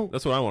 I don't know.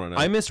 That's what I want to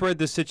know. I misread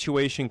the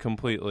situation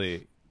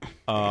completely.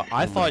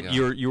 I thought God.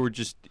 you were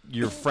just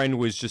your friend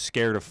was just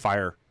scared of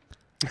fire.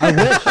 I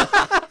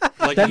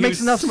wish. like That he makes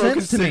was enough smoking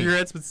sense to me.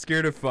 cigarettes but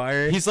scared of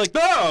fire. He's like,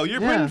 no,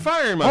 you're Yeah. putting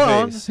fire in my Hold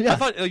on. face. Yeah. I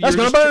thought That's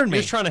gonna burn me.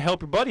 You're just trying to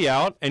help your buddy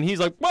out, and he's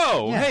like,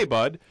 whoa, Yeah. hey,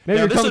 bud. Maybe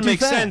now you're this coming would too make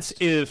fast. sense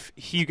if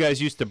you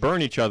guys used to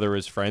burn each other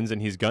as friends,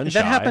 and he's gun shy.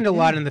 That happened a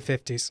lot in the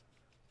 50s.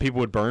 People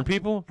would burn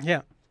people.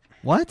 Yeah.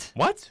 What?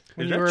 What?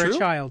 When Is you that were true? a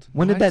child.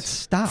 When did that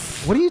stop?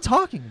 What are you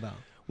talking about?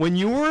 When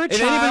you were a If anybody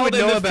child would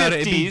in know the about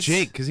it, it'd be 50s,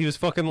 Jake because he was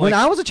fucking like. When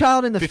I was a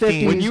child in the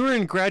 15. 50s, When you were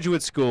in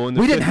graduate school in the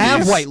we didn't 50s,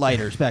 have white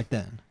lighters back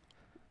then.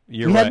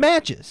 You're we right. had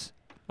matches.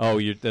 Oh,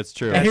 that's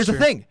true. And here's the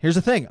thing. Here's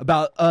the thing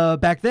about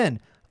back then.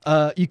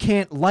 You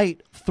can't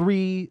light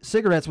 3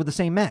 cigarettes with the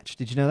same match.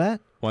 Did you know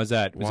that? Why is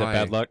that? Was Why? that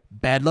bad luck?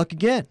 Bad luck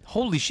again.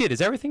 Holy shit!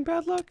 Is everything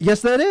bad luck?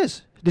 Yes, that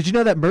is. Did you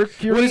know that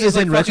Mercury What is, this,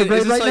 in like, fucking- retrograde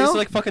is this right like, now? It's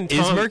like fucking Is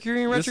Tom,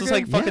 Mercury in This is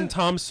retrograde? like fucking Yeah.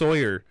 Tom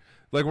Sawyer.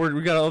 Like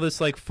we got all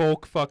this like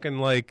folk fucking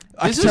like.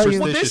 I This can tell is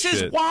you- Well, superstitious this is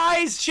shit.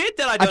 wise shit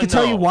that I I don't can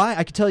tell you know. why.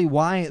 I can tell you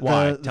why,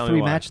 Why? the Tell me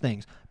 3 why. match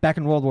things. Back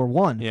in World War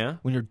One, Yeah.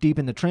 when you're deep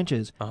in the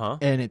trenches Uh-huh.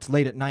 and it's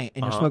late at night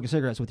and you're Uh-huh. smoking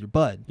cigarettes with your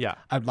bud, Yeah.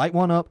 I'd light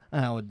one up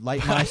and I would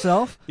light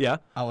myself. Yeah.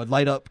 I would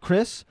light up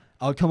Chris.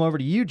 I would come over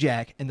to you,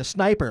 Jack, and the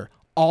sniper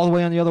all the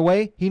way on the other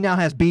way. He now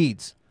has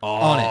beads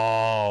on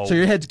it, so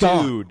your head's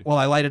gone dude. while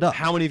I light it up.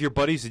 How many of your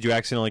buddies did you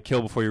accidentally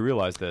kill before you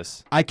realized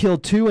this? I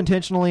killed 2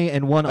 intentionally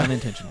and 1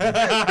 unintentionally.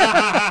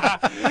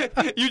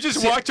 You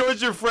just walk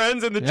towards your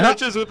friends in the Yeah.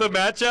 trenches with a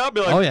match out,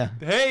 be like, Oh, yeah.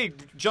 hey,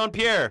 Jean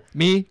Pierre.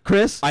 Me,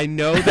 Chris. I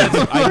know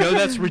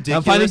that's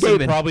ridiculous finding and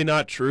David. probably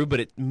not true, but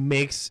it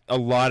makes a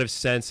lot of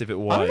sense if it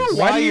was. I don't know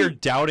Why why do you- you're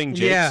doubting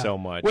Jake Yeah. so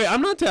much. Wait,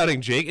 I'm not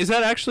doubting Jake. Is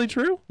that actually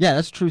true? Yeah,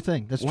 that's a true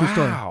thing. That's a true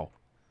story. Wow,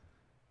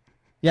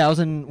 Yeah, I was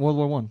in World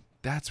War One.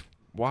 that's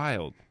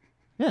wild,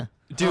 Yeah,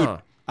 dude, Huh.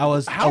 I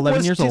was how 11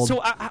 was years old.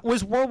 So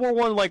was World War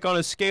One like on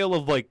a scale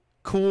of like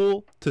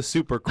cool to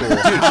super cool?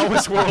 How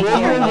was World War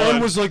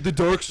One? like the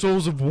Dark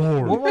Souls of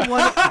war. World War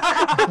One.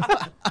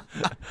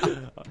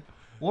 World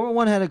War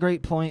One had a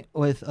great point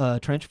with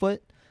trench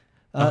foot.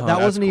 That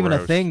that's wasn't even a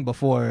gross. thing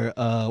before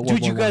World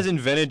Dude, War you guys One.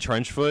 invented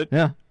trench foot.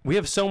 Yeah. We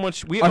have so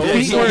much. We Our owe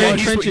feet so were in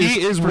much. trenches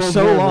he is for World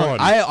so War long. One.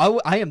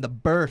 I am the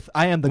birth.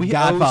 I am the We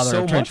godfather owe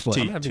so of trench much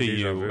foot. to, having to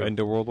deja you vu. and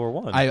to World War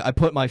One. I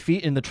put my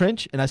feet in the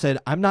trench and I said,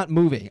 I'm not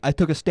moving. I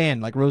took a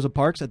stand like Rosa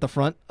Parks at the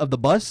front of the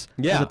bus.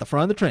 I was Yeah. at the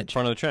front of the trench.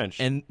 front of the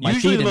trench. And my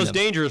usually feet the in most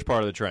them. dangerous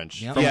part of the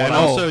trench. Yep. From Yeah, what and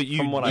I- also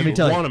from what you I me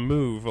tell you. want to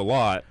move a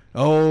lot.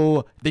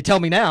 Oh, they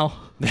tell me now.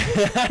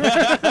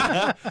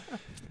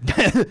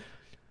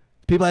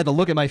 People had to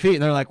look at my feet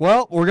and they're like,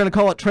 well, we're going to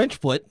call it trench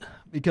foot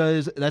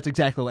because that's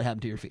exactly what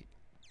happened to your feet.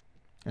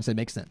 I said,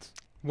 makes sense.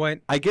 What?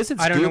 I guess it's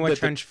I don't good know what that the-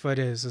 trench foot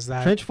is. Is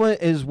that Trench foot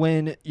is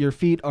when your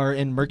feet are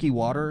in murky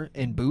water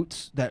in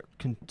boots that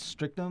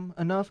constrict them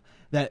enough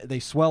that they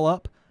swell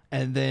up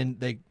and then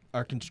they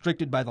are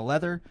constricted by the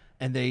leather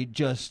and they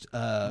just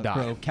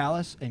grow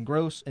callous and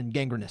gross and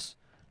gangrenous.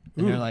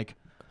 And they're like,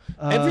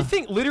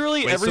 everything,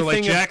 literally Wait, everything. so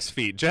like Jack's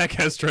feet. Jack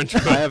has trench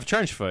foot. I have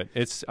trench foot.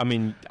 It's. I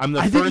mean, I'm the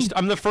I first. didn't-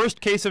 I'm the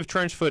first case of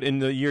trench foot in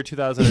the year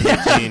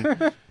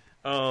 2018.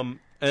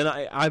 And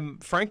I'm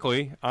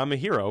frankly, I'm a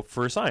hero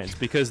for science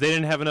because they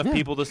didn't have enough Yeah.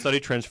 people to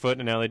study trench foot,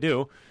 and now they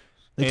do.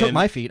 they took And-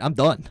 my feet. I'm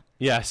done.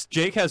 Yes,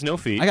 Jake has no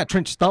feet. I got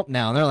trench stump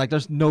now. And they're like,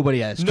 there's nobody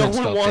has No trench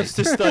one stump wants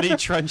feet. to study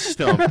trench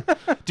stump,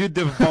 dude.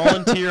 The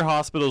volunteer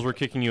hospitals were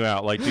kicking you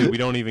out. Like, dude, we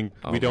don't even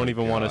Oh we don't my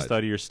even want to God.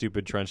 study your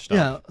stupid trench stump.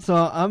 Yeah,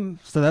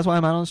 so that's why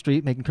I'm out on the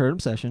street making current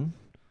obsession.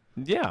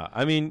 Yeah,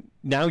 I mean,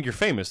 now you're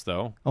famous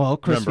though. Well,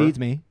 Chris Remember? feeds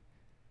me.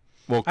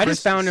 Well, I Chris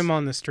just found is- him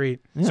on the street.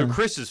 So Yeah.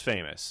 Chris is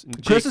famous.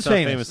 Chris Jake's is not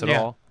famous. at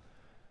Yeah. all.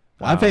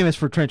 I'm Wow. famous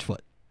for trench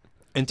foot.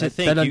 And to That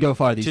think doesn't you, go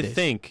far these to days.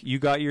 think you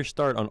got your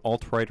start on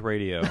alt-right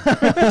radio.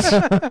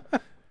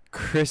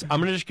 Chris,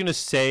 I'm just gonna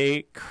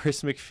say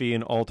Chris McPhee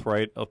and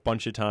alt-right a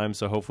bunch of times,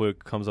 so hopefully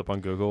it comes up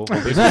on Google. When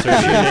people search your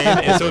name.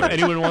 And so if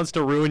anyone wants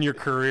to ruin your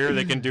career,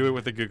 they can do it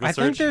with a Google I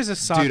search. think there's a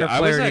soccer Dude, I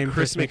player was at named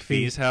Chris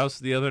McPhee. McPhee's house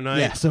the other night.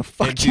 Yeah, so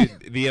fuck and you.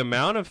 dude, the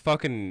amount of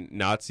fucking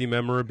Nazi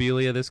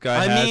memorabilia this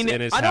guy I has mean,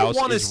 in his I house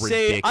don't want to is say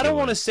ridiculous. I don't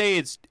want to say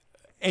it's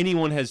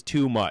anyone has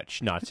too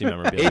much Nazi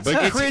memorabilia, It's-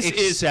 but it's Chris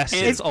is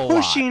excessive. It's a lot.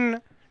 pushing.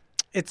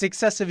 It's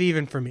excessive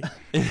even for me.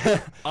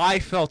 I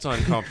felt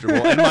uncomfortable,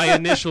 and my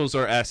initials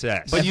are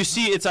SS. But you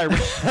see, it's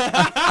ironic.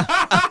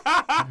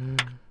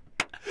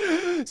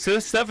 So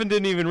Stefan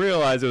didn't even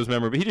realize it was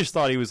memorable. He just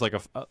thought he was like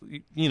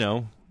he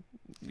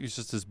was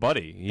just his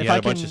buddy. He If had I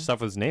a bunch can- of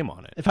stuff with his name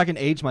on it If I can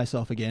age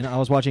myself again, I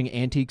was watching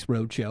Antiques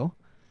Roadshow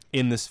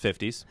in the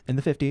 50s. in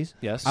the 50s.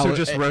 Yes. I so was-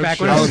 just back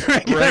road when I show. was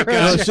regular It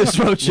was just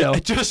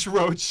Roadshow. Just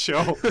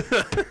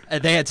roadshow.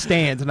 And they had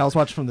stands, and I was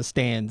watching from the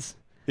stands.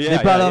 Yeah,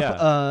 they brought yeah,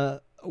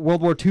 up yeah.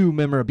 World War II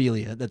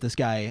memorabilia that this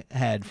guy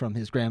had from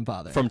his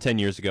grandfather From 10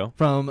 years ago.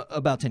 from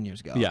about 10 years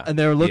ago. Yeah. And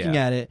they were looking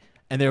Yeah. at it,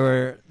 and they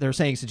were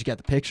saying, since you got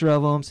the picture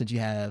of him, since you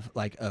have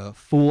like a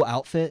full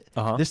outfit,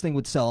 Uh-huh. this thing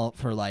would sell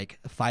for like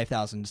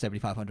 $5,000 to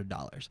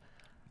 $7,500.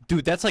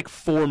 Dude, that's like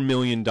 $4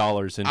 million in I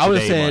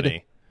would've today said-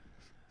 money.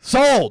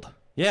 Sold.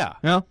 Yeah,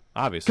 You know,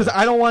 obviously. because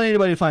I don't want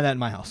anybody to find that in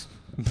my house.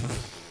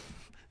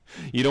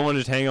 You don't want to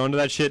just hang on to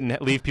that shit and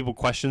leave people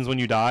questions when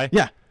you die?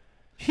 Yeah.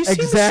 He seems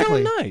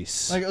Exactly. so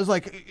nice. Like it was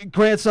like,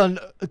 grandson,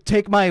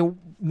 take my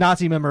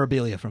Nazi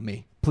memorabilia from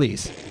me,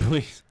 please.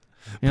 Please,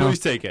 You know, please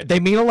take it. They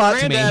mean a lot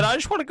to me. Granddad, I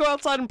just want to go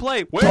outside and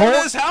play. Wear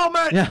Don't- this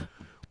helmet. Yeah.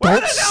 Wear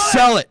Don't this helmet.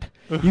 sell it.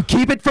 You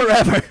keep it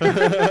forever.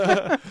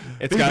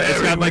 It's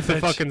got like the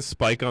fucking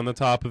spike on the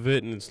top of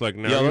it, and it's like,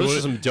 now Yeah, you those wanna-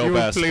 are some you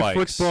dope-ass wanna play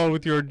spikes. football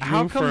with your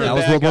How new come friends. the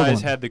was bad World War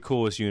guys I. had the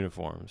coolest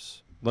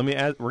uniforms? Let me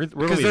ask.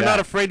 Because they're not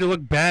afraid to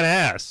look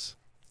badass.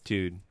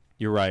 Dude,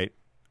 you're right.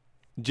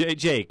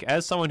 Jake,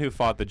 as someone who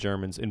fought the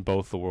Germans in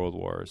both the World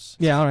Wars,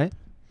 Yeah, all right.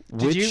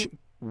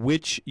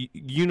 which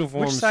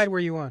uniforms? Which side were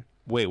you on?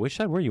 Wait, which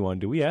side were you on?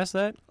 Do we ask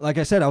that? Like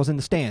I said, I was in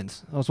the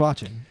stands. I was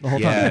watching the whole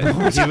Yeah,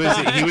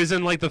 time. he was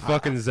in like the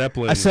fucking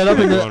Zeppelin. I set up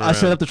in the going I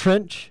set around. up the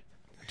trench.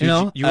 Dude, You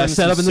know, I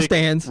set up in the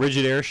stands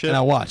rigid air shit. and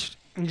I watched.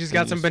 You just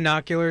got some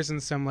binoculars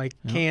and some like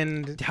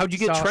canned. How'd you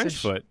get trench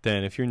sausage. foot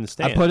then? If you're in the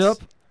stands,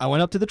 I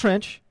went up to the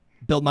trench,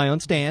 built my own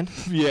stand.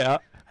 Yeah.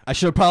 I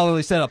should have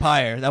probably set up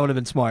higher. That would have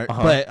been smart.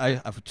 Uh-huh. But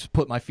I just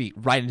put my feet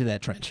right into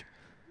that trench.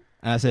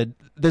 And I said,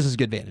 "This is a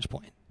good vantage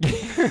point."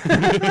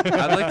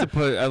 I'd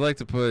like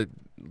to put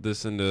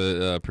this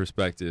into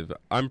perspective.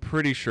 I'm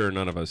pretty sure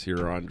none of us here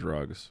are on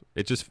drugs.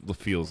 It just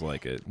feels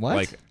like it. What?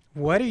 Like,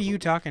 What are you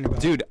talking about?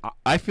 dude,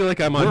 I feel like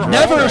I'm on drugs.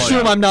 Never right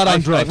assume now. I'm not on I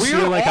drugs.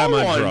 feel like I'm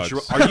on all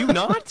drugs. Are you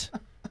not?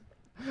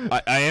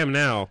 I am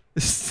now.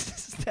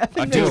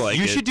 Stephanie I feel makes- like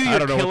you it. should do I your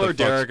don't know what Killer the fuck's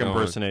Derek going on.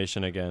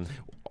 impersonation again.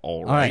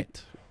 All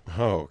right.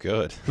 Oh,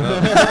 good.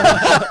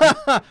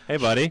 Hey,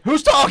 buddy.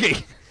 Who's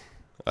talking?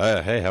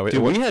 Hey, how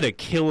Dude, we had a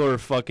killer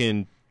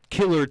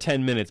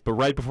 10 minutes, but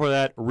right before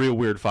that, real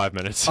weird 5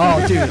 minutes.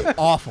 Oh, dude,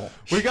 awful.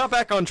 We got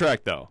back on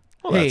track though.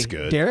 Well, Hey, that's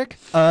good. Derek,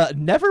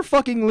 never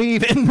fucking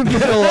leave in the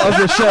middle of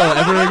the show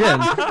ever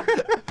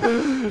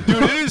again.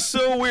 Dude, it is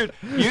so weird.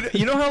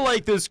 You know how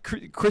like those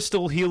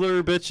crystal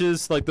healer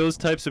bitches, like those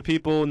types of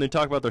people, and they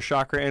talk about their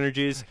chakra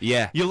energies?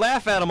 Yeah. You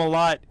laugh at them a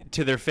lot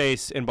to their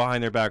face and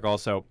behind their back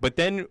also. But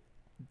then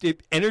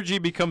energy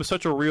becomes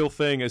such a real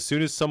thing as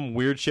soon as some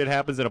weird shit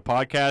happens in a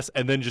podcast,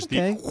 and then just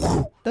Okay,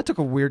 that took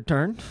a weird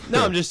turn.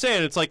 No, I'm just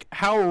saying, it's like,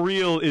 how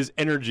real is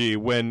energy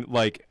when,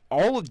 like,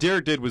 all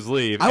Derek did was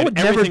leave, I would and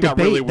never everything got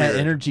debate really that weird,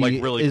 energy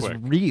like, really is quick.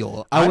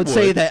 real. I I would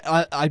say would. that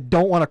I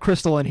don't want a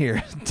crystal in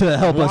here to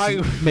help Why-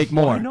 us make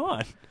more. Why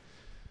not?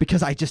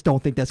 Because I just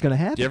don't think that's going to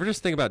happen. Do you ever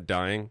just think about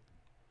dying?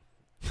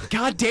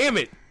 God damn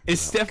it!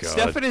 Is God.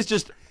 Stefan is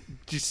just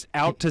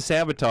out to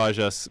sabotage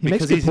us He makes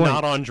because good he's points.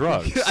 not on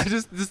drugs. I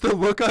just the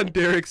look on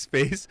Derek's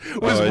face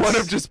was Oh, one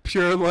it's- of just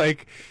pure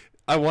like,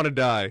 I want to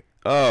die.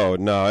 Oh,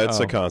 no, it's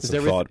Oh. a constant Is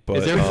every- thought, but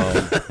is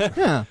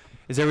every- Yeah.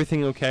 Is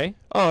everything okay?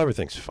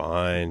 everything's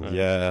fine.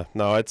 Yeah.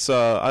 No, it's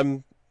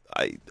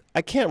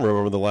I can't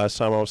remember the last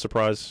time I was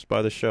surprised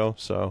by the show,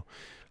 so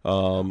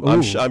I'm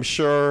Ooh.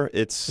 sure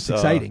it's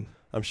exciting.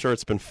 I'm sure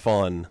it's been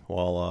fun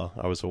while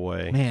I was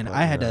away. Man, But,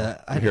 I had yeah,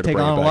 to I'm here take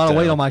bring on it a back lot of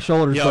weight down. on my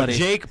shoulders, Yo, buddy.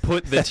 Jake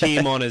put the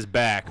team on his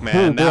back, Oh,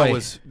 man. boy.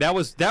 That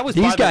was.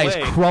 These by guys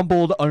the way,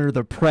 crumbled under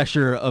the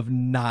pressure of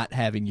not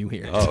having you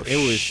here. Oh it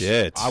was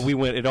shit!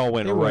 It all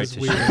went It right was to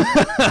weird.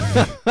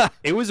 shit.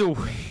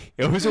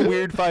 It was a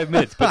weird 5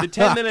 minutes, but the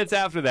 10 minutes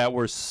after that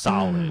were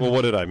solid. Well,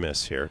 what did I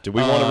miss here? Did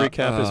we want to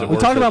recap? Is it We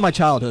worth talked it? about my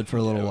childhood for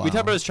a little while. We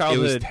talked about his It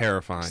childhood. was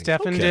terrifying.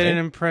 Stefan Okay. did an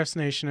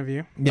impersonation of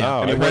you. Yeah.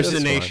 Oh,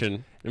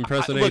 Impersonation.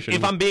 Impersonation. Look,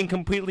 if I'm being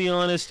completely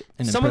honest,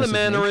 An some of the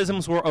impressive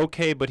mannerisms were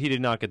okay, but he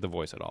did not get the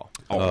voice at all.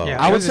 Oh,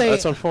 Yeah, I it would was- say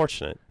that's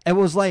unfortunate. it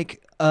was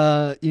like,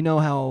 you know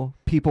how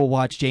people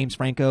watch James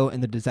Franco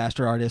and The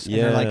Disaster Artist, and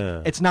they're Yeah.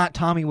 like, it's not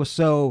Tommy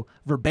Wiseau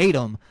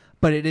verbatim,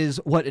 but it is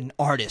what an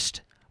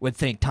artist would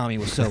think Tommy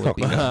Wiseau would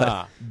be.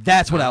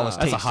 That's what I was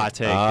That's tasting. a hot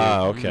take,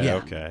 Ah, dude. okay, Yeah.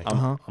 okay.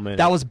 I'm in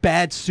That it. was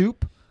bad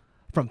soup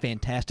from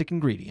fantastic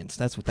ingredients.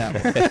 That's what that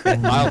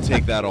was. I'll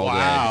take that all day.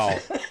 Wow.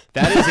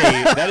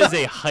 That is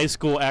a high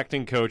school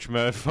acting coach,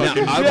 man.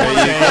 Fucking I there want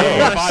you to-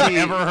 go. If I've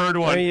ever heard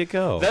one. There you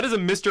go. That is a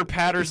Mr.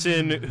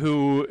 Patterson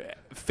who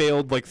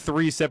failed like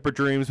 3 separate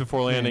dreams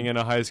before landing in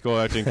a high school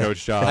acting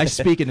coach job. I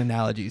speak in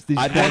analogies. These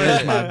I'd that wanna-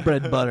 is my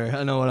bread and butter.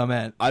 I know what I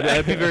meant.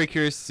 I'd be very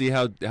curious to see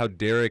how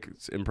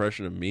Derek's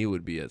impression of me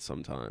would be at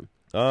some time.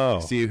 Oh,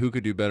 See who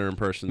could do better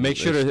impression. Make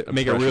sure to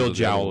make it real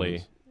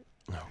jowly.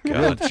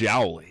 Real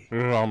jowly.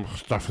 I'm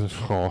Stefan's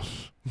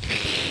horse.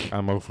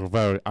 I'm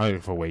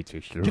overweight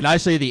issue. Can I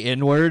say the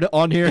N word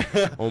on here?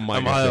 Oh my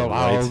Am I god.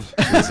 allowed?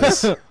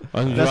 Jesus.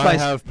 And do That's I why-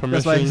 have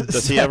that's why- permission?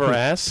 Does he ever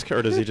ask,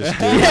 or does he just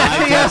do Yeah,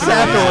 it? yes,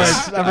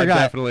 afterwards. I I forgot.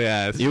 definitely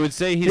asked. You would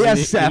say he's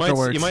Yes, you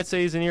afterwards. might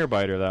say he's an ear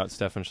biter, that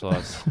Stefan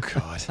Schloss.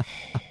 God.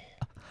 I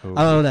don't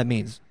know what that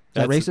means. Is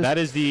that racist? That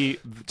is the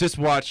Just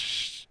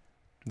watch.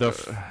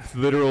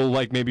 literal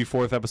like maybe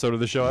 4th episode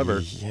of the show ever.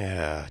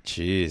 Yeah,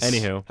 jeez.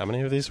 Anywho. how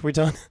many of these have we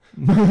done?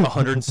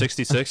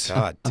 166.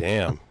 God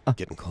damn,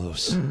 getting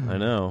close. I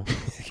know.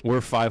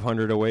 We're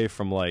 500 away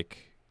from like,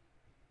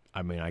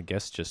 I mean, I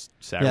guess just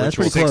Yeah, that's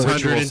ritual, pretty close.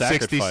 ritual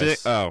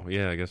 666. sacrifice Oh,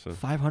 yeah, I guess so.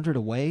 500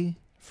 away?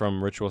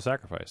 from ritual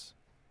sacrifice.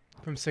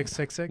 From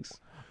 666.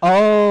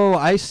 Oh,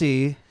 I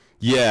see.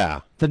 Yeah,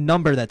 The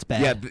number that's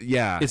bad. Yeah,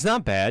 yeah. It's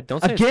not bad.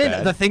 Don't say it's Again,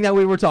 bad. the thing that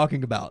we were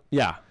talking about.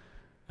 Yeah,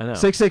 I know.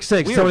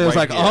 666. We are Somebody was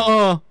right like,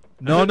 here.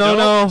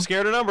 No. I'm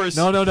scared of numbers.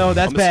 No.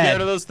 That's I'm bad.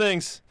 scared of those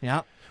things.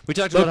 Yeah. We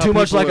talked about Look how too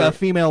much people like are- a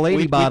female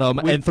lady bottom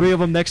and three of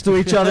them next to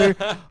each other.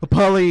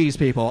 Please,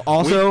 people.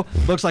 Also,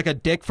 looks like a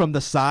dick from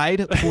the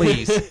side.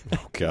 Please.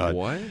 Oh God.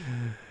 What?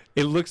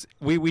 It looks.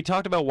 We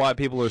talked about why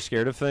people are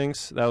scared of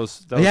things. That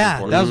was Yeah,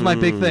 important. that was my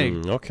big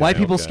thing. Okay, Why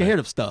people okay. scared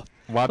of stuff?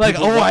 Why Like,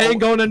 people- I ain't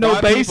going to no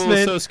why people are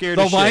basement. so scared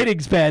The of shit.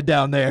 lighting's bad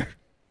down there.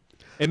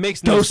 It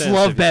makes no Ghosts sense.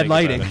 love if you bad think about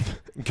lighting.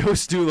 it.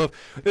 Ghosts do love.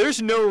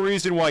 There's no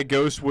reason why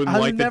ghosts wouldn't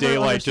I'll like the never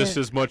daylight just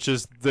understand. as much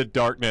as the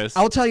darkness.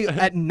 I'll tell you,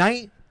 at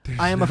night,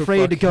 I am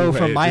afraid to go fucking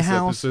from way my this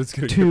house episode's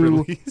gonna get to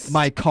released.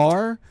 my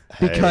car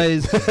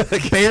because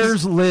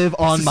bears live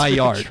on my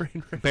yard.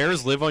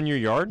 Bears live on your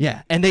yard.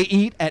 Yeah, and they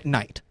eat at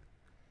night.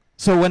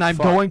 So when I'm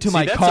Fuck. going to See,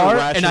 my that's car a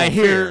and I rational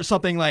hear fear.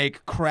 something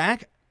like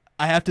crack,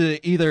 I have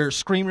to either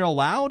scream real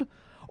loud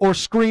or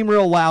scream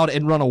real loud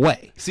and run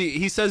away. See,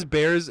 he says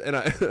bears, and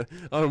I,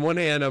 on one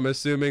hand, I'm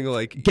assuming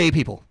like Gay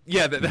people.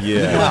 yeah,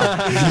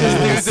 Yeah.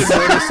 Just dudes in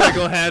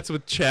motorcycle hats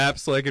with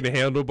chaps like and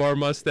handlebar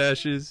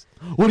mustaches.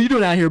 What are you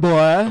doing out here,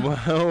 boy?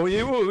 What are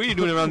you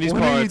doing around these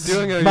What parts? are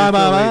you doing? Bye, You're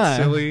bye, late, bye.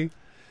 silly.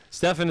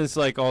 Stefan is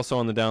like also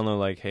on the down low,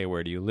 like, hey,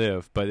 where do you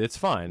live? But it's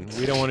fine.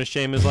 We don't want to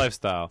shame his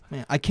lifestyle.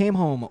 Man, I came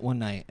home one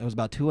night. It was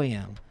about 2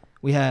 a.m.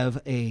 We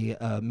have a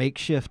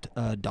makeshift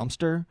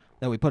dumpster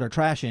that we put our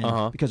trash in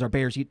because our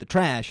bears eat the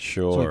trash.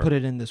 So we Sure. put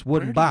it in this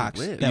wooden Where do you box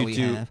live? that You we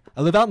do- have.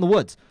 I live out in the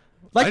woods.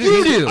 Like I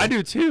you do. I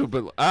do too,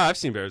 but I've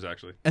seen bears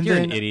actually. And You're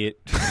then, an idiot.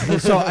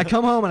 so I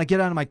come home and I get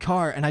out of my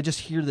car and I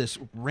just hear this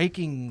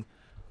raking,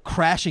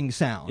 crashing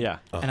sound. Yeah.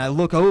 And I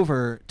look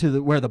over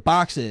to where the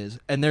box is,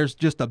 and there's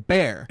just a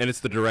bear. And it's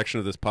the direction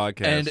of this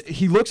podcast. And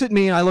he looks at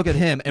me, and I look at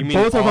him, and mean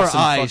both of our awesome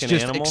eyes fucking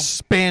just animal?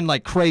 expand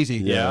like crazy.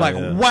 Yeah, like,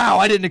 yeah. wow,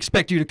 I didn't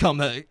expect you to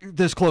come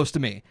this close to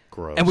me.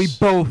 Gross. And we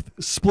both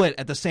split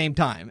at the same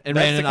time and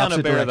That's ran the in kind of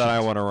opposite bear directions. that I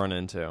want to run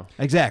into.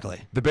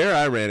 Exactly. The bear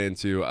I ran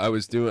into, I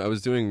was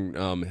doing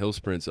hill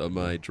sprints up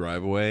my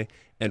driveway,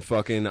 and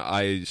fucking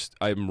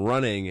I'm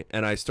running,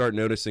 and I start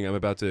noticing I'm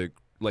about to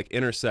like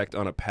intersect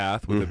on a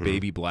path with a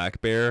baby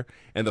black bear,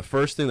 and the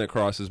first thing that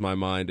crosses my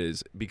mind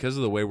is because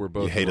of the way we're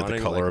both You hated the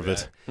running color like of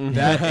it.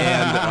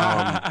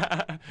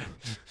 that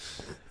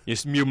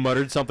and You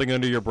muttered something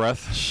under your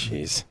breath.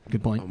 Jeez.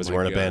 Good point. Was my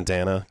wearing a God.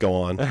 bandana. Go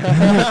on.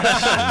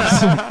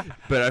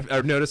 but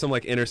I've noticed I'm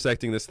like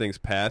intersecting this thing's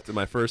path, and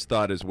my first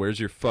thought is, "Where's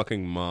your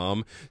fucking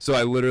mom?" So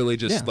I literally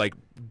just like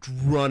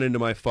run into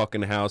my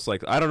fucking house.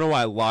 Like I don't know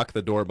why I locked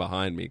the door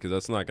behind me because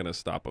that's not gonna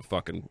stop a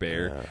fucking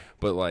bear.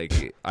 But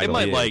like I It don't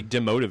might know. like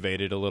demotivate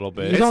it a little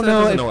bit. You don't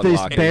know doesn't know if what these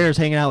locking- bears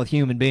hanging out with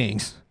human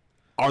beings.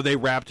 Are they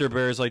raptor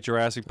bears like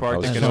Jurassic Park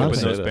was that can just open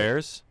gonna those say that.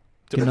 bears?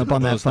 Getting up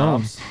on that Those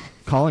phone, knobs?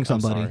 calling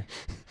I'm somebody. sorry.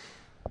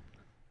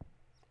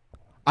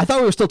 I thought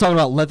we were still talking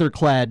about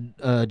leather-clad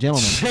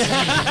gentlemen.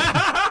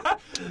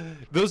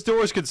 Those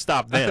doors could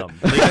stop them.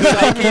 They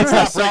can't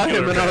stop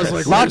regular and I was bears.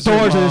 like, Locked "Where's your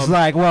doors and it's mom?"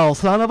 like, well,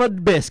 son of a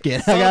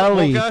biscuit, I gotta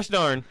well, leave. gosh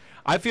darn.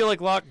 I feel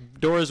like locked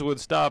doors would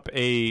stop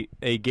a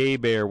gay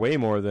bear way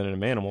more than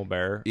an animal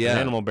bear. Yeah. An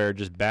animal bear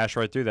just bash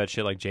right through that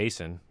shit like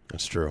Jason.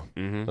 That's true.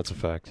 That's a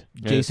fact.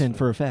 Jason,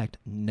 for a fact,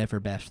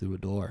 never bashed through a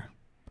door.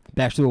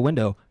 Bash through a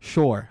window,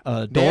 sure.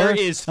 Door. There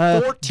is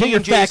get 14 your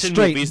facts Jason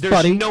straight, movies. There's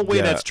buddy. no way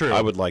Yeah, that's true.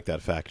 I would like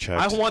that fact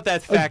checked. I want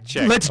that fact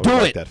checked. Let's I would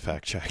do like it. that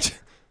fact checked.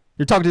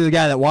 You're talking to the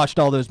guy that watched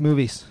all those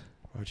movies,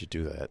 Why would you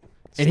do that?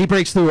 and he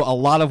breaks through a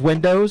lot of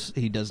windows.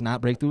 He does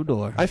not break through a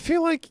door. I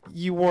feel like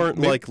you weren't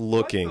like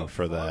looking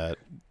for that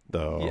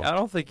though. Yeah, I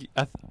don't think.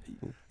 Of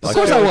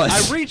course I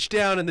was. I reached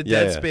down in the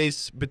Yeah, dead yeah.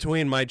 space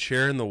between my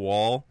chair and the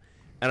wall,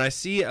 and I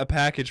see a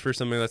package for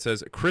something that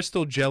says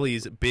Crystal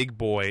Jellies Big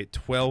Boy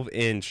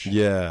 12-inch.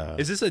 Yeah.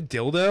 Is this a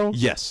dildo?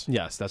 Yes.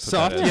 Yes, that's what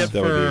Soft that is. yet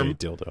That would firm. be a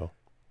dildo.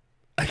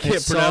 I can't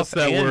It's pronounce soft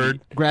that and-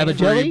 word. Grab a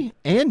jelly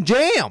and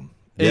jam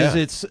is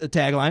Yeah. its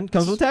tagline.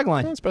 Comes with a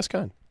tagline. That's the best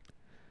kind.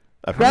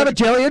 I've Grab a heard.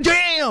 jelly and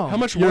jam. How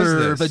much was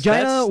Your this?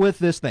 vagina That's- with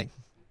this thing.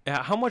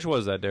 Yeah, how much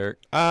was that, Derek?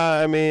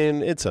 I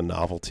mean, it's a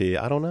novelty.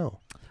 I don't know.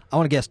 I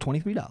want to guess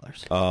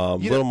 $23. A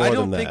You little know, more I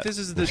don't than think that. this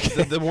is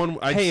the one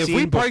I've Hey, if seen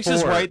we price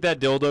this before. right, that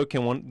dildo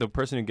can the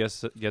person who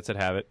gets it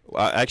have it?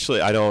 Actually,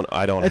 I don't.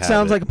 It have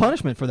sounds it. like a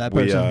punishment for that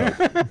we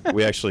person.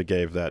 we actually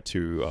gave that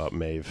to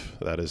Maeve.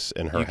 That is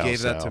in her You house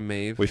gave that now. to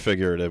Maeve? We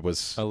figured it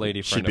was A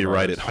lady friend She'd be of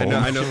right ours. at I home. know-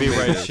 I know She'd be who it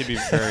right. is. She'd be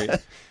very.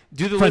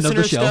 Do the Friend of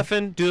the listeners, show.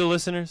 Stefan? Do the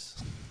listeners?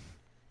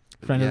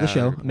 Friend of the Yeah,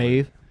 show, everybody.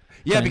 Maeve.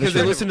 Yeah, Friend of because the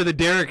they show. listen to the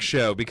Derek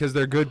Show because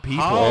they're good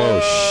people.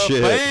 Oh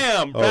shit!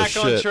 Bam! Oh, Back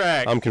on shit.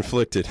 track. I'm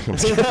conflicted.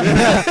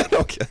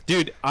 Okay.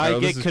 Dude, I Oh,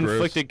 this get is gross.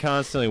 conflicted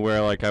constantly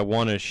where like I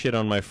want to shit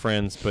on my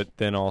friends, but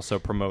then also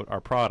promote our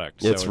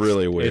product. So It's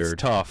really It's weird.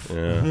 tough.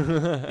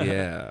 Yeah.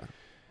 Yeah.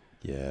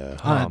 Yeah.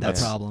 I don't have that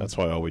man. problem. That's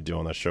why all we do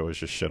on that show is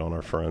just shit on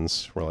our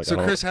friends. We're like, So I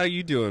don't- Chris, how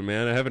you doing,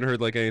 man? I haven't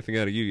heard like anything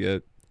out of you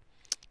yet.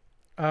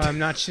 I'm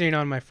not shitting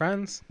on my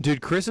friends.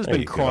 Dude, Chris has There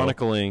been you go.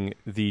 chronicling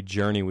the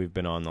journey we've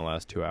been on the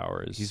last 2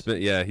 hours. He's been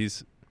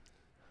This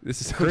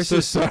is Chris I'm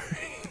is- so sorry.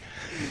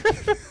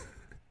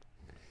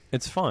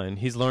 It's fun.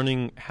 He's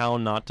learning how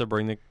not to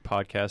bring the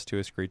podcast to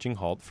a screeching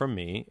halt from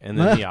me, and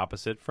then the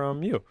opposite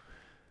from you.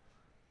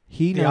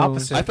 He The knows.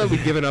 opposite. I thought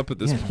we'd given up at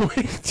this Yeah.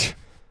 point.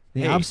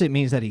 The opposite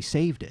means that he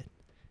saved it,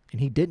 and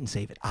he didn't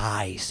save it.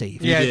 I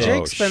saved Yeah, it.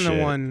 Jake's been the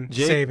shit. one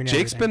Jake- saving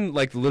Jake's everything. been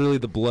like literally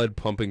the blood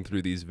pumping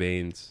through these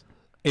veins.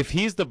 If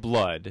he's the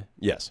blood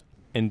Yes.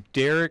 and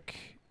Derek's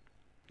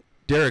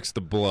Derek's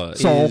the blood.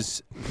 Soul.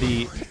 is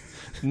the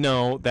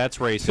no, that's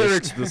racist.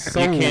 Derek's the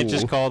soul. You can't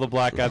just call the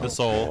black guy the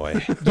soul.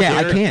 Yeah,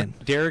 I Derek- can.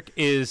 Derek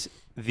is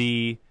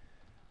the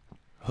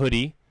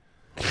hoodie.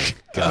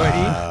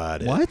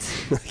 God. What?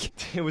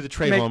 It was a Make-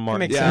 Trayvon Martin.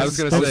 makes Yeah, I sense.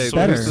 was gonna That's say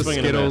better. who's the Swing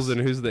and a Skittles miss.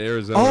 and who's the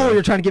Arizona. Oh,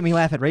 you're trying to get me to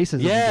laugh at racism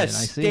again. I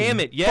Yes, see. damn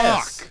it,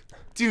 yes. Fuck.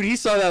 Dude, he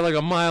saw that like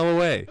a mile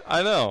away.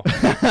 I know.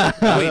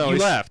 Wait, you he's-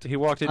 laughed. He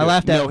walked into I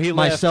laughed it. at No, he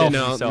myself laughed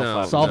at himself no,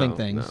 out. solving no,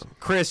 things. no.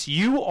 Chris,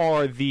 you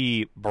are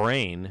the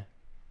brain,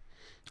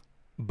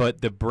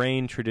 but the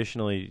brain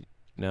traditionally,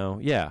 no,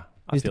 yeah.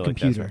 I He's feel the like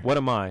that's computer. right. What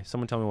am I?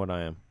 Someone tell me what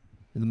I am.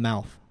 The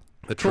mouth.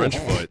 The trench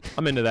foot.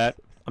 I'm into that.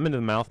 I'm into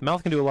the mouth.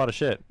 Mouth can do a lot of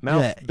shit.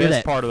 Mouth, Yeah, best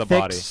that part of the thick,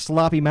 body.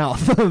 sloppy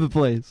mouth of the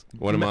place.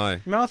 What am I?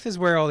 Mouth is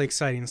where all the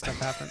exciting stuff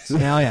happens.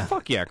 Now, yeah.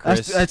 Fuck yeah,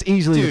 Chris. That's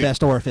easily Dude. the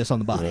best orifice on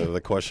the body.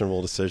 The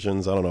questionable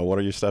decisions. I don't know. What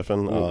are you,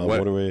 Stefan? What-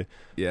 What do we?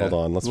 Yeah. Hold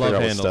on. Let's Love figure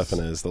out handles. what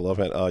Stefan is. The love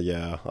hand.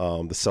 Yeah.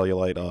 The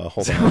cellulite.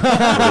 Hold on.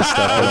 What is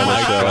Stefan on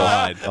the show?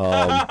 God.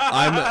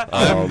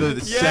 I'm the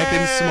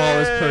second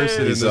smallest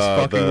person in He's this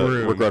fucking the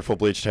room. regretful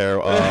bleached hair.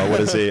 What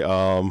is he?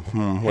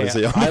 What is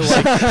he? I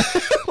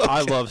like.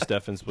 I love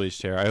Stefan's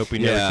bleached hair. I hope he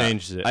yeah, never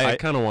changes it. I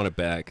kind of want it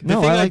back. The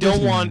No, thing I I, like this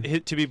don't one.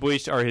 want to be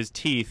bleached are his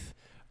teeth.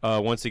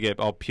 Once they get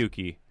all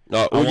pukey,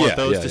 Oh, I want yeah,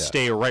 those yeah, to yeah.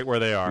 stay right where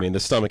they are. I mean, the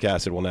stomach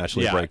acid will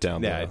naturally Yeah, break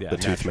down yeah, the yeah,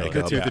 tooth naturally.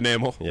 makeup. Tooth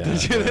enamel. Yeah.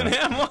 Tooth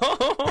enamel.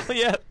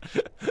 Yeah.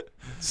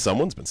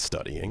 Someone's been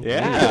studying.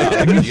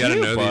 Yeah. You gotta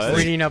know bud. these things.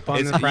 Reading up on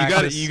It's- the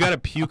practice. you gotta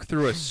puke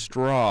through a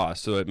straw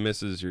so it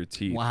misses your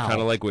teeth. Wow.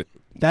 Kind of like with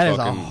That is a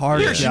fucking-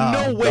 hard There's job.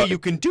 no way you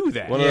can do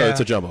that. Well, no, Yeah. it's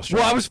a jumbo straw.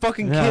 Well, I was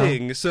fucking Yeah.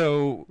 kidding.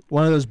 So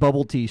One of those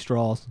bubble tea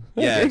straws.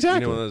 yeah,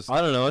 exactly. You know, one of those-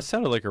 I don't know. It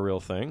sounded like a real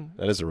thing.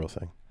 That is a real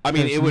thing. I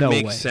mean, There's it would no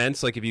make way.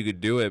 sense like if you could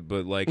do it,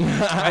 but like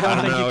I don't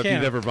don't think know you if can.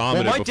 you've ever Well,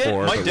 vomited my,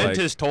 before. my but,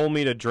 dentist told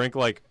me to drink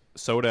like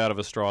soda out of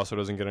a straw so it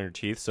doesn't get on your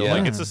teeth. So Yeah.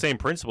 like it's the same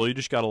principle. You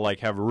just got to like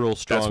have real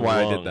strong. that's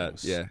why I did that.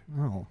 lungs. Yeah.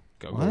 Oh.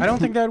 Go. What? I don't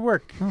think that would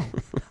work.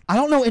 I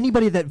don't know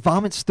anybody that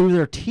vomits through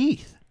their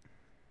teeth.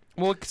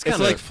 Well, it's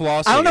kinda- like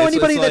flossing. I don't know It's-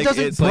 anybody it's that like-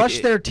 doesn't it's like brush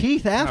it- their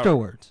teeth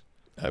afterwards.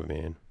 I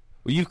mean,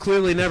 Well, you've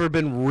clearly never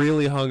been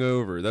really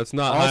hungover. That's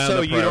not high on Also,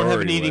 the you don't have an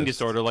priority eating list.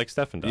 disorder like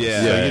Stefan does.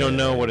 Yeah. So Yeah, you don't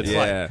know what it's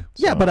like. Yeah.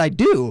 Yeah, but I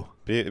do.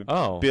 be a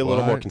Oh, little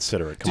well, more I-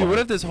 considerate. Come Dude, on. what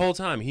if this whole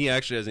time he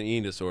actually has an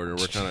eating disorder?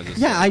 We're kind of just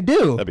Yeah, I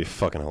do. That'd be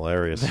fucking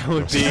hilarious. That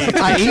would be.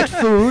 I eat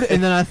food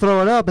and then I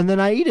throw it up and then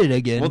I eat it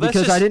again Well, that's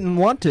because I just- didn't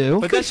want to.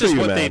 But Good that's for just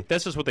you, what man. they.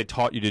 That's just what they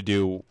taught you to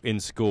do in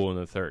school in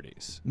the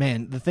 30s.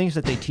 Man, the things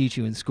that they teach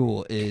you in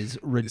school is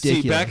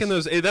ridiculous. See, back in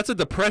those, that's a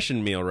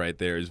depression meal right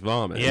there. Is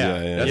vomit.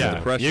 Yeah, that's yeah. a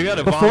depression. You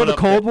gotta meal. Before vomit the up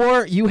Cold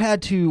War, you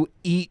had to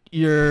eat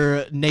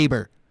your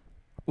neighbor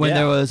when Yeah.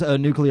 there was a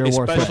nuclear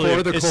war. Especially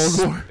Before the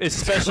Cold War?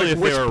 Especially Like, if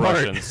which they were part?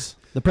 Russians.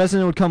 The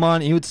president would come on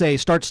and he would say,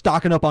 "Start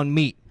stocking up on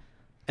meat,"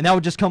 and that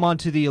would just come on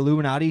to the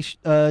Illuminati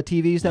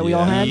TVs that we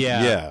all had.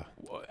 Yeah. Yeah.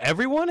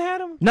 Everyone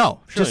had them. No,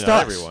 Surely just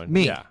not us. everyone.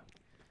 Me. Yeah.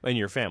 In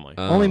your family.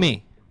 Only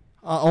me.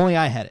 Only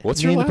I had it. What's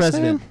me your and the last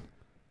president.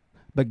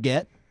 name?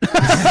 Baguette.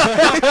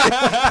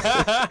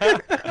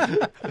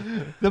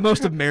 The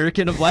most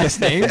American of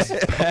last names.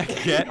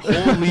 Get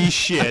holy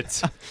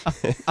shit.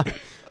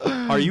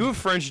 Are you a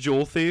French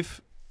jewel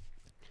thief?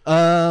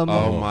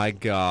 Oh my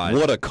god.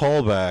 What a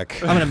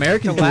callback. I'm an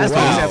American. Last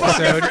week's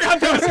episode.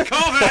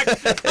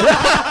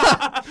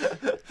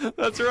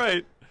 That's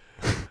right.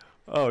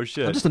 Oh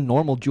shit. I'm just a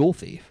normal jewel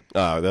thief.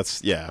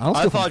 That's yeah. I'll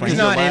I steal thought from his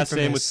He's France. not last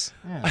name was.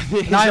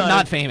 infamous. No, I'm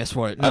not famous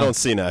for it. No. I don't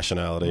see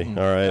nationality. All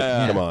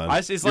right, come on.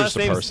 His You're last just a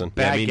name's person.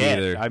 Yeah, me Baguette.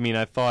 neither. I mean,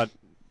 I thought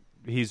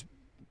he's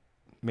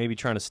maybe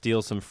trying to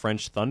steal some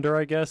French thunder.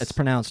 I guess It's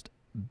pronounced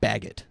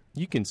Baggett.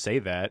 you can say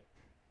that,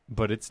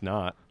 but it's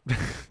not.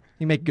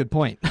 You make a good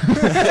point.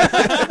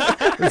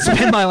 It's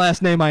been my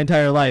last name my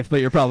entire life, but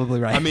you're probably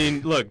right. I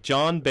mean, look,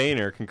 John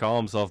Boehner can call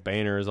himself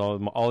Boehner as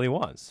all he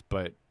wants,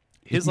 but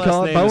his You can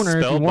call last it name is Boner if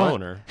you spelled want.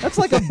 Boner. That's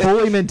like a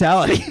bully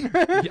mentality.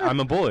 Yeah, I'm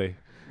a bully.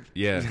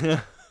 Yeah.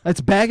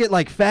 That's Baggett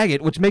like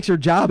faggot, which makes your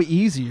job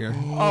easier.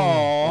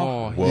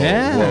 Oh, Whoa,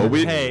 Yeah. whoa,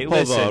 we, Hey, hold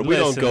listen, on. We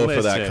don't listen, go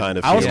for that listen. kind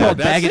of. I was feedback. called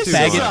that's Baggett too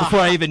faggot much. before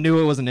I even knew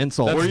it was an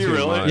insult. Were you too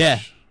really? much. Yeah.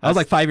 I was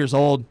like 5 years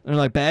old. And they're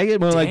like, Baggett?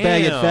 We're like,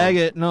 Baggett, Damn.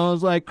 faggot. And I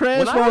was like, Chris,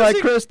 When I more was like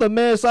a- Chris the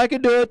Miss. I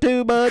could do it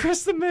too, bud.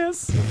 Chris the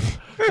Miss.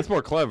 It's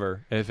more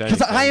clever, if anything.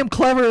 Because I am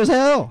clever as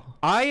hell.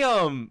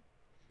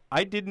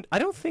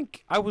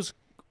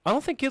 I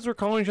don't think kids were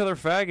calling each other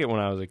faggot when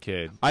I was a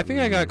kid. I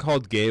think I got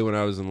called gay when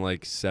I was in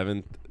like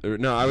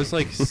I was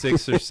like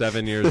 6 or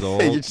 7 years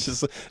old.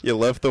 you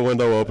left the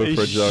window open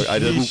for a joke. I You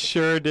didn't.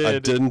 sure did. I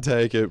didn't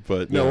take it,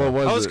 but No, what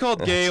was I was it?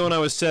 called gay when I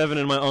was 7,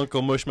 and my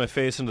uncle mushed my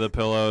face into the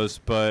pillows.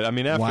 But I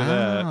mean, after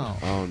that, Wow.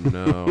 Oh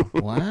no.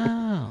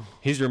 Wow.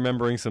 he's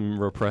remembering some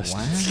repressed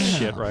Wow.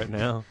 shit right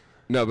now.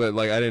 No, but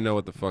like I didn't know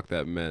what the fuck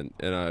that meant,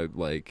 and I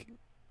like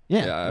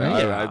Yeah,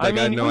 right? I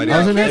had no idea. I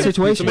was in that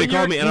situation. Somebody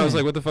called me, and I was Yeah.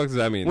 like, "What the fuck does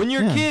that mean?" When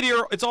you're a kid,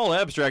 it's all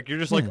abstract. You're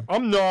just like,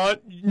 I'm not.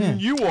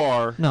 You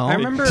are. No, I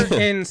remember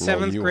in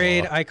 7th you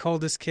grade, are. I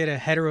called this kid a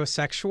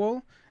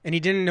heterosexual, and he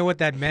didn't know what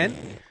that meant.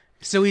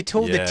 So he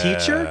told the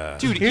teacher,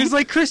 Dude, he was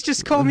like, "Chris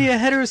just called me a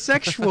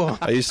heterosexual."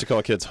 I used to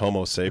call kids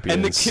Homo sapiens.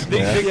 And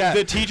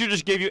the teacher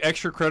just gave you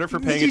extra credit for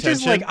paying He's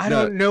just attention. like, I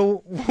don't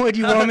know what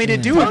you want me to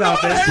do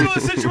about this. Handle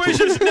the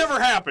situation. It's never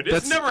happened.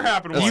 It's never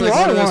happened. That's You like are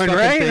one of those one,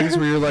 fucking right? things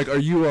where you're like, "Are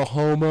you a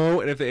homo?"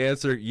 And if they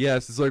answer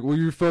yes, it's like, "Well,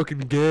 you're fucking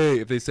gay."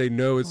 If they say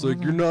no, it's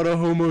like, "You're not a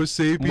Homo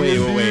sapien." Wait.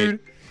 dude."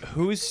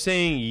 Who's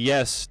saying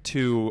yes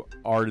to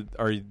are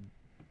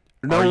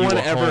No Are you one a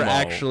ever homo?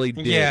 actually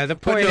did. Yeah, the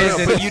But point no, is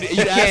that but you you'd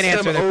can't ask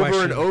answer them the over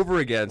question. and over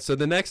again. So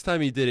the next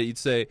time you did it, you'd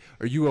say,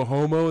 "Are you a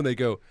homo?" And they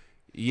go,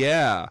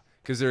 "Yeah,"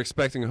 because they're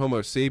expecting a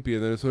Homo sapien.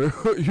 Then it's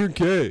like, "You're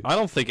gay." I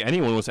don't think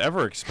anyone was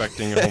ever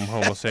expecting a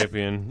Homo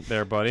sapien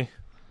there, buddy.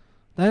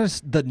 that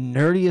is the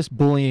nerdiest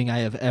bullying I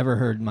have ever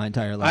heard in my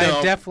entire life.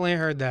 I've definitely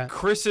heard that.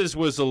 Chris's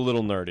was a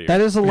little nerdier.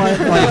 That is a lot.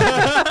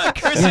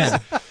 Like, yeah.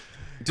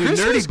 Dude,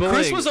 nerdy bullying.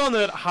 Chris was on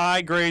that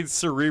high-grade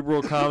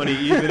cerebral comedy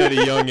even at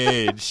a young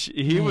age.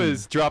 He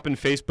was dropping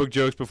Facebook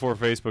jokes before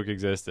Facebook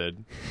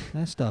existed.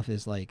 That stuff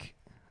is like,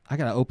 I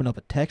gotta open up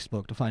a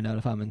textbook to find out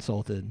if I'm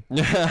insulted.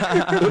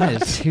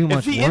 That is too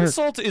much If the work.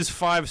 insult is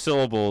 5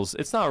 syllables,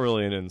 it's not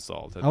really an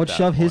insult. I would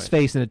shove his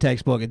face in a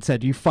textbook and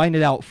said, "You find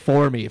it out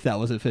for me if that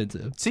was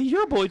offensive." See,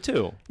 you're a boy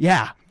too.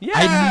 Yeah. Yeah.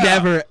 I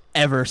never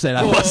ever said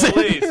I wasn't.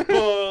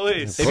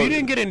 Police. If you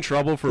didn't get in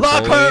trouble for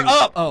Lock bullying, her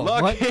up. Oh,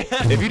 what?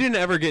 if you didn't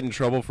ever get in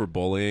trouble for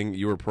bullying,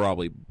 you were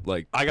probably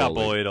like. I got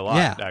bullied a lot.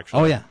 Yeah.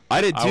 Actually. Oh yeah.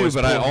 I did I too, was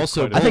but I bullied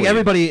also. quite a I think bullied.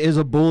 everybody is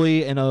a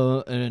bully and a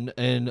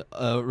Well,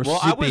 I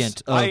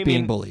recipient was. of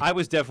being bullied. I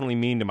was definitely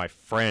mean to my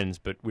friends,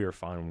 but we were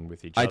fine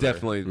with each other. I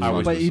definitely. I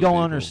was. but with you some don't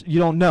people. understand. You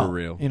don't know. For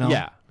real. You know.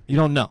 Yeah. You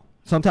don't know.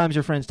 Sometimes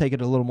your friends take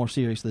it a little more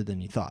seriously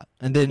than you thought,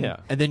 and then Yeah.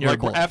 you're like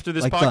a bully. after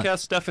this Like, podcast, done.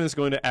 Stefan is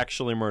going to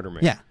actually murder me.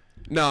 Yeah.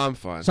 No, I'm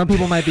fine. Some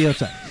people might be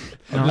upset.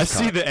 You know? I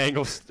see the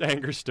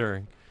anger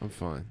stirring. I'm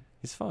fine.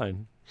 He's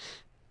fine.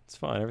 It's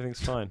fine. Everything's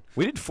fine.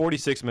 We did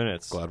 46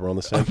 minutes. Glad we're on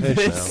the same page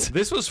now.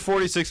 This was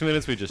 46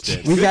 minutes we just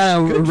did. We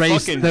gotta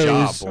erase fucking those.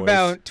 job, boys.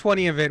 About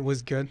 20 of it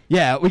was good.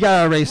 Yeah, we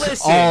gotta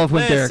erase all of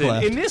when Derek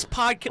left. In this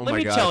podcast, Oh let my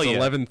me God, tell it's you,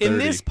 11:30. in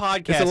this It's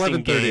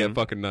podcasting 11:30 game, at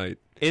fucking night.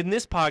 in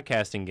this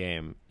podcasting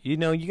game, you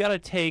know, you gotta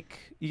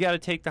take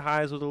the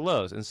highs with the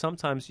lows, and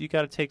sometimes you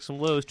gotta take some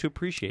lows to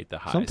appreciate the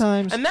highs.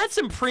 Sometimes- and that's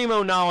some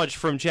primo knowledge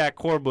from Jack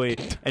Corbley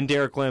and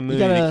Derek Lamoon,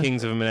 gotta- the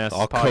Kings of Manassas.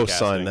 I'll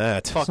co-sign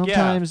that. Fuck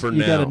Sometimes yeah! for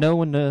you gotta now. know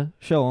when to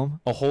show them.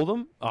 I'll hold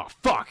them. Oh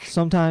fuck!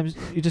 Sometimes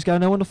you just gotta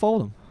know when to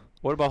fold them.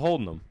 What about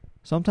holding them?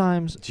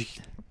 Sometimes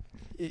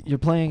you're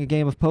playing a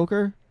game of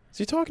poker. Is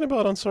he talking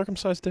about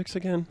uncircumcised dicks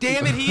again?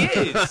 Damn it, he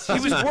is. He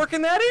was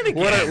working that in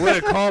again. What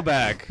a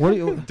callback, What do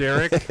you,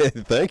 Derek.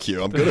 Thank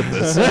you. I'm good at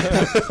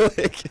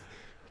this.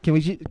 can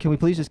we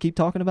please just keep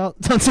talking about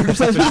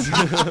uncircumcised?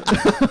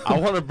 I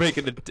want to make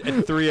it a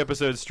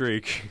 3-episode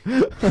streak.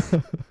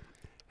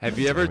 Have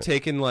you ever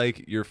taken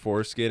like your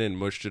foreskin and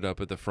mushed it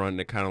up at the front,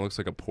 and it kind of looks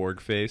like a porg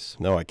face?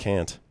 No, I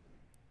can't.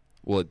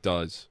 Well, it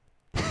does.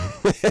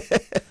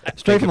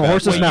 Straight from a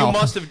horse's Well, mouth. you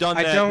must have done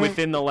I that don't-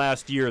 within the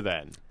last year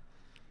then.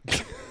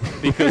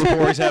 Because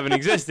porgs haven't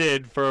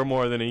existed for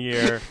more than a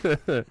year.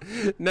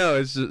 No,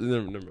 it's just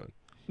never mind.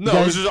 No,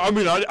 guys- it's just, I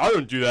mean, I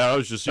don't do that. I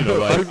was just,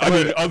 like,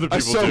 other people I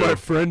saw do. my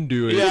friend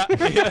do it. Yeah,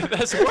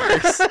 that's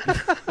worse.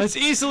 That's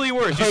easily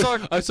worse. You saw,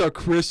 I saw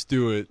Chris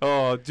do it.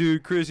 oh,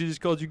 dude, Chris, he just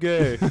called you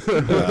gay.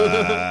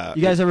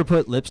 You guys ever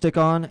put lipstick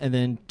on and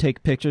then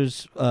take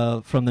pictures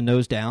from the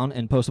nose down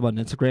and post them on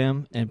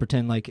Instagram and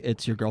pretend like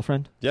it's your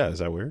girlfriend? Yeah, is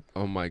that weird?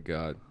 Oh my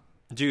God.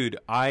 Dude,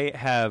 I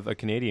have a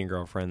Canadian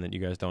girlfriend that you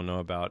guys don't know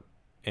about,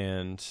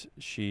 and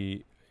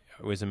she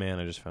was a man.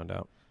 I just found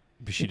out.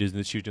 But she was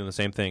doing the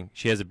same thing.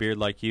 She has a beard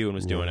like you and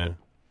was doing it.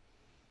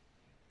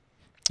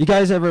 You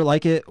guys ever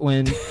like it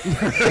when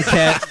a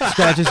cat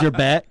scratches your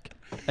back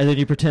and then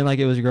you pretend like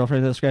it was your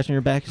girlfriend that was scratching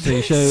your back? So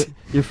you show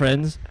your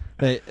friends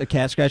that a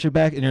cat scratched your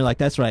back and you're like,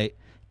 "That's right,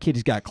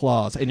 kitty's got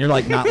claws," and you're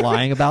like not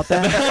lying about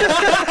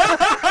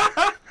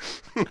that.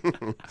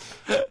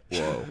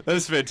 Whoa.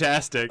 That's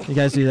fantastic. You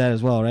guys do that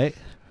as well, right?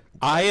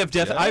 I've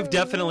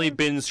definitely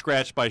been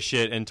scratched by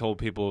shit and told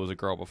people it was a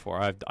girl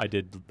before.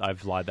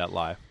 I've lied that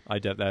lie.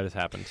 That has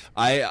happened.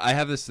 I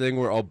have this thing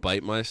where I'll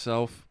bite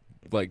myself,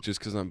 like just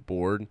because I'm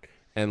bored,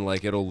 and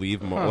like it'll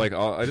leave. Like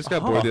I just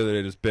got bored the other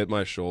day, just bit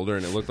my shoulder,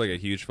 and it looked like a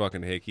huge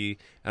fucking hickey.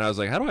 And I was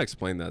like, how do I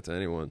explain that to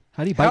anyone?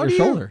 How do you bite your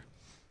shoulder?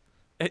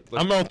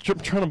 I'm not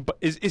trying to.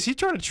 Is he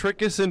trying to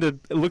trick us into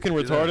looking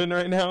retarded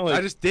right now? Like,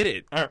 I just did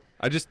it.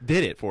 I just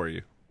did it for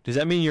you. does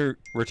that mean you're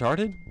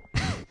retarded?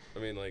 I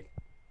mean, like,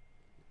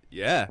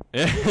 yeah.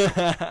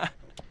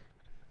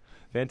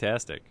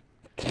 Fantastic.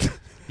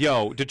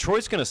 Yo,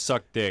 Detroit's gonna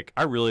suck dick.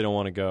 I really don't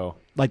want to go.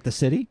 Like the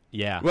city?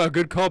 Yeah. Well,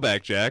 good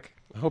callback, Jack.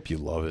 I hope you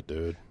love it,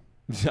 dude.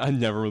 I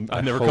never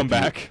come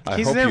back.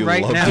 He's there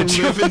right now.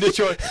 Live in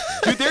Detroit.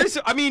 Dude,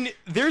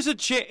 there's a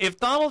chance if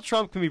Donald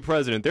Trump can be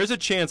president, there's a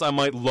chance I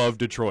might love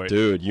Detroit.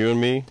 Dude, you and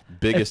me,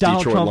 biggest Donald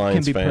Detroit Trump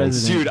Lions can be fans.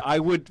 president. Dude, I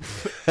would.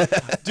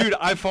 Dude,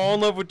 I fall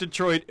in love with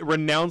Detroit.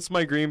 Renounce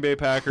my Green Bay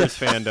Packers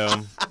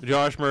fandom.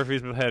 Josh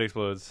Murphy's head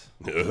explodes.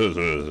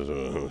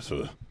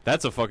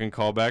 That's a fucking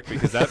callback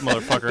because that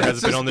motherfucker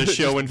has been on this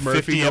show in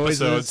 50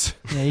 episodes.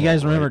 Yeah, you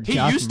guys remember He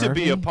Josh used to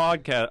be Murphy? a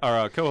podcast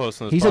or a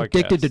co-host on this He's podcast.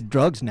 addicted to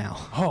drugs now.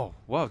 Oh,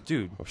 wow,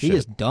 dude. He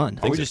is done.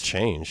 Things just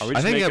changed. Are we I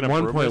just think making at up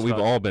one rumors point we've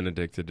about- all been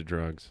addicted to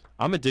drugs.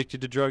 I'm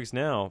addicted to drugs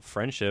now.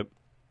 Friendship.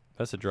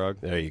 That's a drug.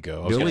 There you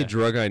go. The Okay. only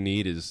drug I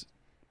need is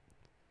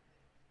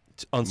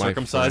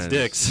Uncircumcised friends.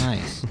 dicks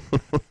Nice.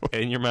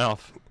 in your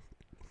mouth.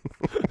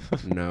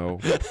 no.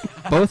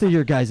 Both of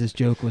your guys'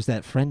 joke was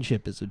that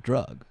friendship is a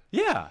drug.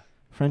 Yeah.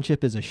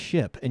 Friendship is a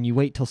ship, and you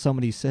wait till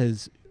somebody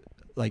says,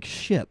 like,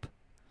 ship.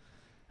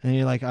 And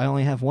you're like, I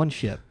only have one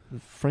ship.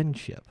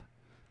 Friendship.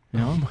 You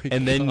know?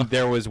 And then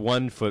there was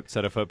one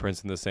set of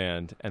footprints in the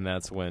sand, and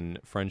that's when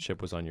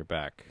friendship was on your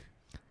back.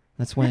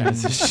 That's when...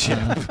 That's a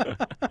ship.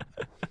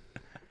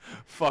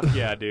 Fuck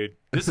yeah, dude.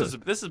 This has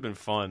been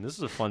fun. This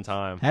is a fun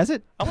time. Has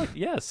it?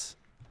 Yes.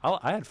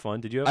 I had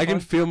fun. Did you have I fun? can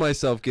feel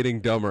myself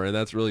getting dumber, and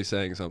that's really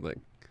saying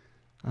something.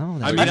 I don't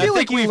know. I mean, I feel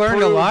think like we we've learned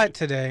a proved- lot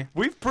today.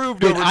 We've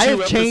proved Dude, over I two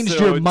have changed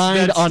your episodes mind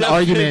that on Stefan-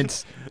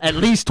 arguments at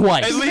least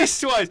twice. At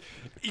least twice.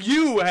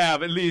 You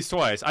have at least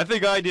twice. I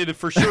think I did it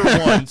for sure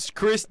once.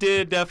 Chris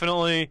did,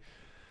 definitely.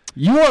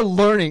 You are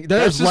learning. That's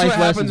There's just life what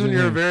happens lessons when in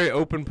you're a here. very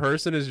open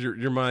person. Is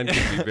your mind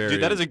can be very.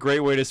 Dude, that is a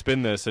great way to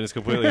spin this, and it's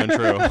completely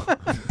untrue.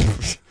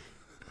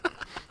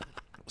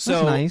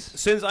 So, nice.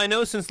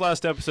 since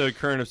last episode,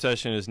 Current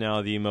Obsession is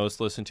now the most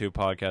listened to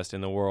podcast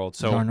in the world.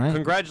 So, Darn right.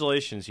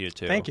 congratulations, you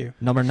two. Thank you.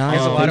 Number 9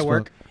 There's a on lot of Facebook.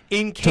 work.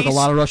 In case Took a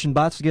lot of Russian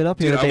bots to get up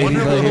here, Dude, I baby. wonder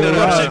but what here the we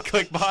Russian are.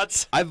 click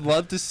bots. I'd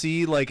love to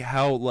see like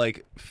how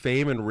like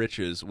fame and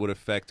riches would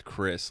affect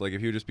Chris. Like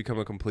if he would just become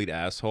a complete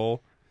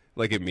asshole,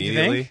 like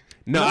immediately. think?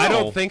 No, I No.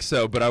 don't think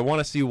so. But I want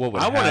to see what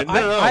would I wanna- happen. no,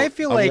 no, no. I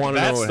feel like wanna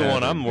know That's what the one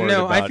happened. I'm worried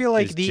no, about. I feel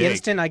like is the Jake.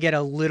 instant I get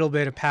a little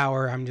bit of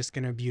power, I'm just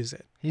gonna abuse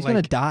it. He's Like,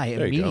 going to die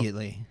There you go.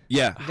 immediately.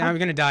 Yeah. I'm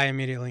gonna die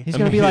immediately. He's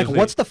going to be like, Immediately.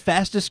 what's the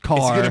fastest He's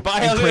car gonna buy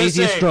and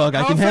craziest drug I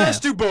How can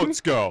fast have? do boats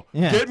go?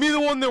 Yeah. Get me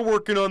the one they're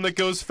working on that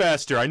goes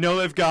faster. I know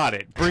they've got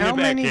it. Bring How it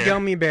back many here.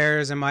 gummy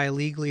bears am I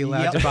legally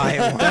allowed Yep. to buy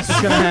at That's once?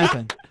 what's going to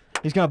happen.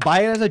 He's going to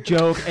buy it as a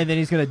joke, and then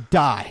he's going to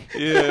die.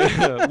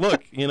 Yeah.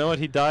 Look, you know what?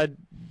 He died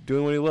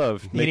doing what he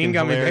loved. Eating making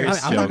gummy hilarious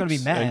bears. I'm not going to be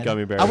jokes mad. and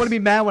gummy bears. I'm going to be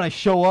mad when I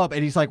show up,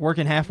 and he's like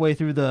working halfway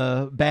through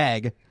the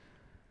bag.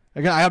 I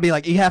gotta be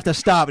like, you have to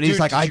stop, and he's Dude,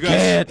 like, did I you guys-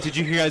 can't. Did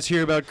you guys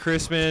hear about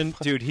Chris, man?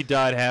 Dude, he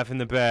died half in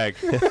the bag.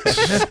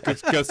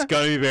 It's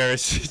gummy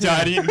bears. He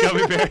died eating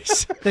gummy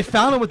bears. They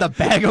found him with a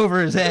bag over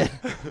his head.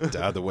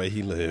 Died the way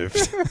he lived.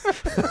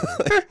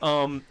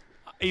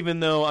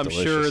 Even though I'm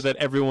sure Delicious. that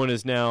everyone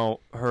has now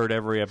heard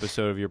every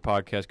episode of your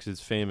podcast because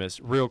it's famous,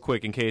 real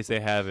quick, in case they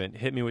haven't,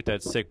 hit me with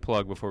that sick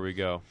plug before we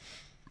go.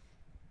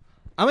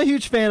 I'm a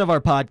huge fan of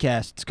our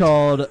podcast. It's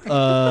called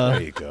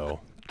There you go.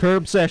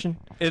 Curb Session.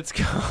 It's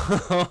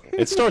called...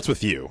 It starts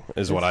with you,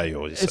 is what I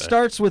always say. It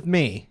starts with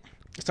me.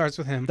 It starts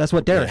with him. That's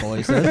what Derek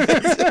always says.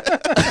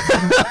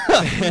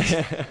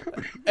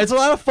 It's a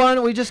lot of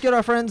fun. We just get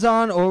our friends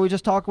on, or we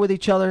just talk with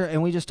each other,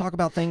 and we just talk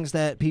about things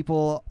that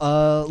people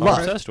love.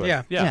 obsessed with.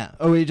 Yeah. Yeah.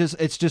 Or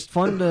it's just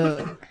fun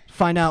to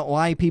find out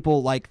why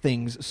people like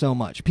things so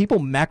much. People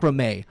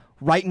macrame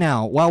right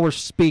now while we're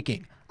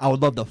speaking. I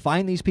would love to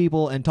find these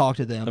people and talk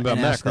to them About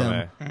and ask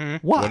macrame. them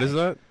why. What is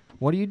that?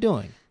 What are you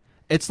doing?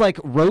 It's like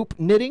rope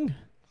knitting.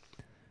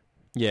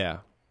 Yeah.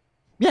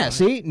 Yeah,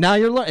 see? Now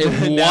you're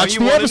learning. Now Watch you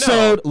the wanna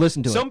episode. know.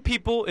 Listen to it. Some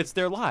people, it's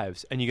their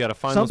lives, and you got to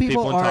find Some those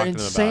people and are talk to them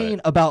about insane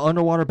it. about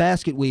underwater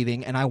basket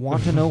weaving, and I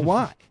want to know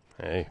why.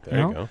 Hey, there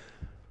You you know? go.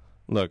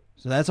 Look,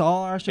 So that's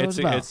all our show it's is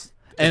about. it's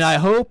And I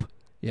hope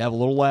you have a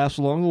little laughs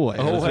along the way.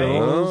 oh That's hey,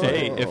 all.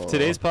 hey, if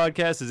today's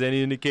podcast is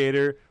any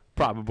indicator,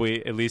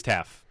 probably at least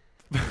half.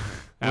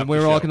 When we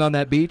were walking on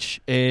that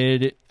beach,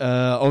 and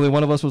only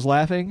one of us was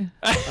laughing.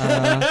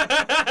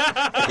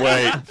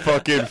 Wait,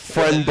 fucking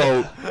friend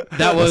boat.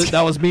 That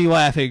was me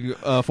laughing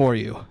for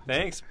you.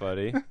 Thanks,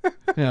 buddy.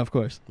 Yeah, of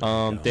course. Just a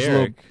little-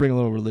 Derek, bring a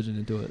little religion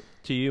into it.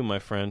 to you, my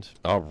friend.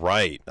 All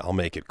right, I'll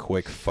make it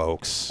quick,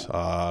 folks.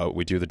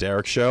 We do the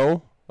Derek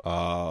Show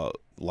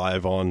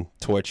live on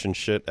Twitch and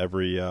shit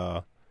every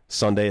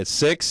Sunday at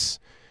 6.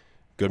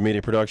 Good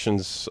Media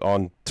Productions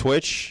on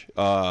Twitch.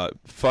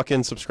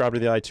 Fucking subscribe to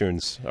the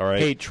iTunes. All right.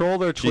 Hey, troll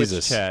their Twitch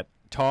Jesus. chat.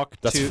 Talk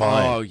That's to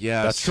fine. Oh,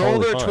 yes. That's troll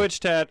totally their fine. Twitch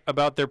chat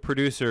about their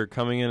producer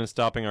coming in and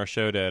stopping our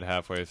show dead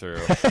halfway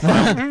through.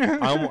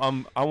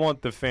 I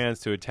want the fans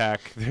to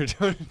attack their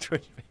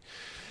Twitch.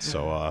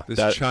 So This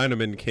that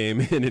Chinaman came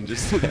in and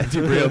just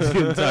derailed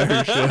the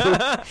entire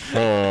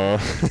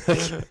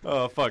show.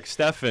 Oh fuck,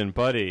 Stefan,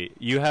 buddy,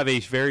 you have a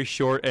very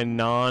short and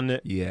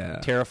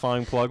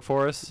non-terrifying Yeah. plug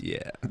for us.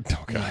 Yeah.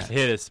 oh god.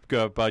 Hit us,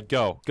 go, bud.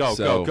 Go,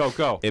 So,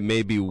 go. It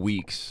may be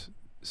weeks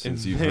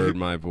since It you've may- heard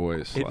my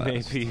voice. It may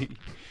last. be.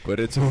 But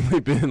it's only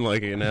been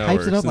like an hour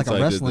Hypes it up since like a I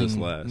did this wrestling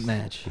last.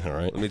 match. All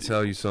right. Let me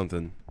tell you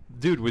something.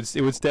 Dude,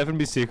 it would Stefan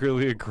be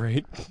secretly a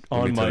great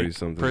Let me tell you on-mic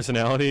something.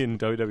 personality in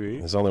WWE?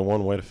 There's only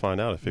one way to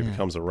find out if he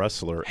becomes a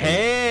wrestler.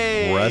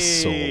 Hey!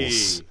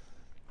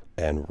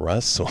 And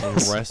wrestles. And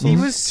wrestles. He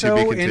was To so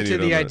be into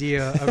continued the on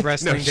idea of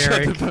wrestling, No, shut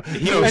Derek.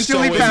 the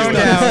Until he found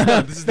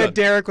out that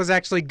Derek was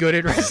actually good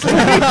at wrestling.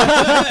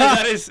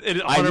 That is it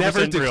is I never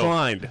 100% real.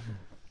 declined.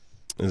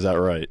 Is that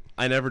right?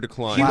 I never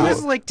declined. He Wow.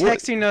 was like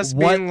texting us,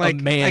 What being a like,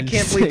 man "I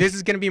can't to believe say. this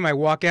is going to be my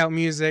walkout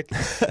music.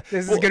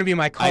 This is going to be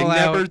my I call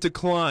never out."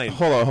 declined.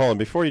 Hold on.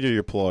 Before you do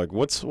your plug,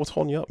 what's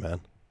holding you up, man?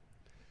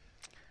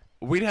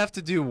 We'd have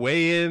to do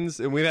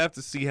weigh-ins, and we'd have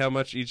to see how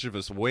much each of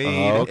us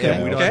weighed, okay.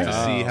 and we'd Okay. have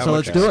to see how So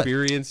much let's do it.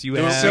 experience you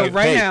So have. So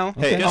right Hey, now,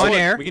 hey, Guess on what?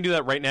 air, We can do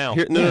that right now.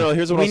 Here, no.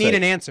 Here's what we I'll need say.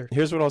 an answer.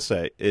 Here's what I'll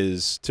say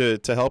is to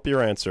help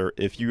your answer.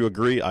 If you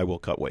agree, I will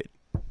cut weight.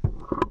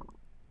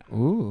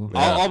 Ooh.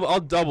 I'll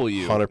double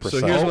you. 100%.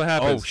 So here's what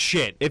happens. Oh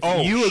shit! If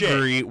oh, you shit.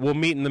 agree, we'll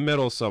meet in the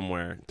middle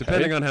somewhere,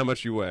 depending on how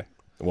much you weigh.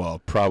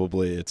 Well,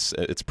 probably it's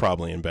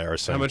probably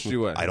embarrassing. How much do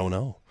you weigh? I don't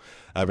know.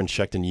 I haven't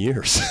checked in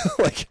years.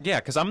 Like,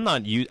 Yeah, because I'm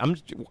not. I don't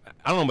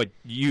know about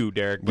you,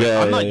 Derek, but Yeah,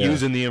 I'm not yeah.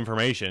 using the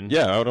information.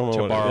 yeah, I don't know To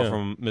what borrow yeah.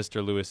 from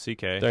Mr. Louis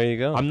C.K. There you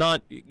go. I'm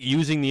not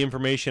using the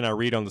information I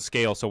read on the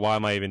scale, so why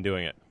am I even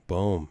doing it?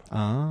 Boom.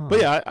 Ah.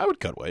 But yeah, I would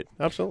cut weight.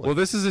 Absolutely. Well,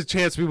 this is a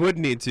chance we would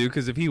need to,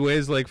 because if he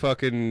weighs like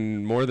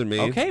fucking more than me,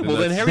 Okay, well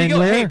then that's- here we Then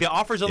go. Hey, where? the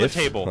offer's on the If,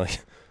 table.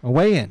 like, A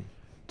weigh-in.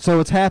 So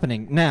it's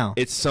happening now.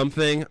 it's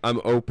something I'm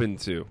open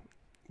to.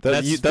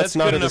 That's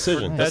not good a enough for-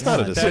 decision. that's That's not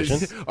a not-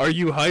 decision. Are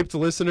you hyped,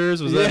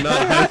 listeners? Was that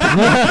not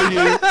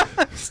hyped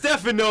for you?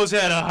 Stefan knows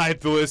how to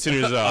hype the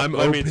listeners up. I'm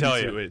let me open tell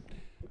to you. it.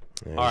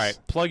 Yes. All right,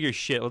 plug your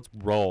shit. Let's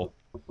roll.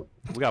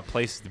 We got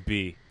places to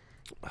be.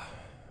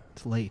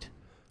 It's late.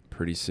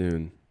 Pretty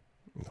soon.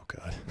 Oh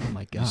God. Oh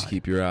my Just god.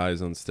 keep your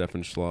eyes on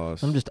Stefan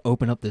Schloss. I'm just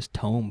open up this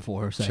tome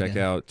for a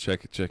second.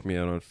 Check me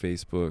out on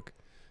Facebook.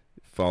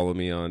 Follow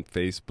me on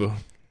Facebook.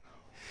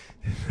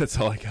 That's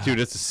all I got. Dude,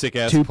 that's a sick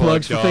ass Two plug,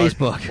 plugs for dog.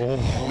 Facebook.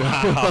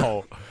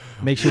 Wow.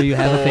 Make sure you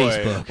have a Boy.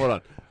 Facebook. Hold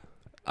on.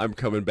 I'm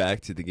coming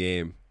back to the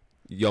game.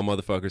 Y'all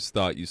motherfuckers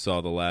thought you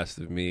saw the last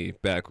of me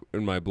back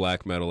in my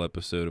black metal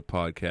episode of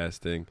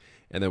podcasting,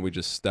 and then we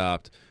just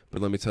stopped.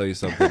 But let me tell you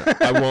something.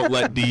 I won't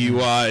let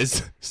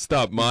DUIs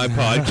stop my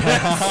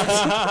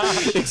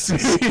podcast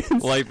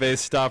experience. Like they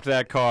stopped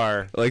that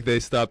car. Like they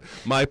stopped.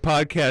 My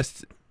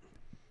podcast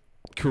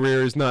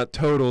career is not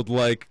totaled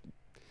like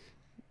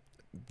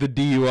the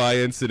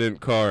DUI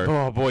incident car.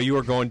 Oh boy, you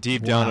are going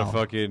deep down a Wow.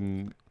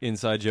 fucking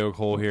inside joke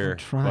hole here,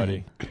 trying.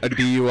 buddy. A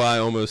DUI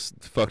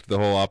almost fucked the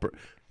whole opera.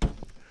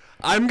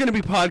 I'm going to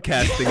be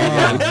podcasting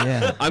Oh, again.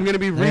 yeah. I'm going to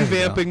be There we go.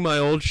 revamping my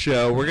old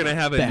show. We're going to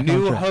have a Back on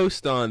new track.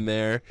 host on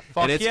there,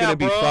 Fuck and it's yeah, going to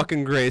be bro.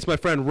 fucking great. It's my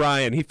friend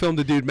Ryan. He filmed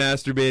a dude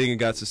masturbating and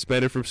got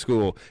suspended from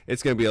school.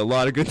 It's going to be a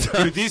lot of good Dude,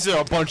 times. these are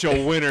a bunch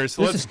of winners.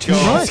 This Let's is too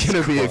go. much. It's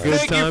going to be a good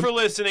Thank time. you for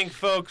listening,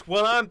 folks.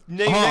 Well, Oh,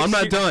 I'm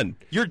not done.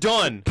 You're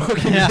done.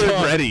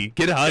 Get ready.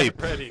 Get hype.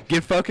 ready.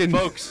 Get fucking...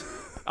 Folks,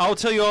 I'll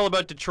tell you all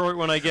about Detroit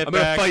when I get I'm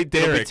gonna back. fight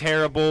It'll be Derek.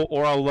 terrible,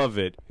 or I'll love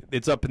it.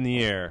 It's up in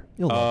the air.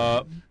 You'll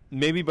love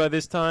Maybe by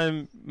this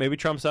time, maybe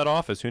Trump's out of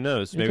office. Who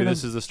knows? You're Maybe gonna-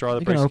 this is the straw that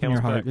You're breaks gonna the open your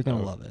camel's heart. back. You're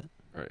gonna love it.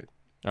 All right.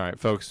 All right,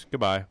 folks.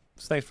 Goodbye.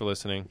 Thanks for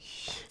listening.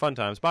 Fun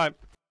times. Bye.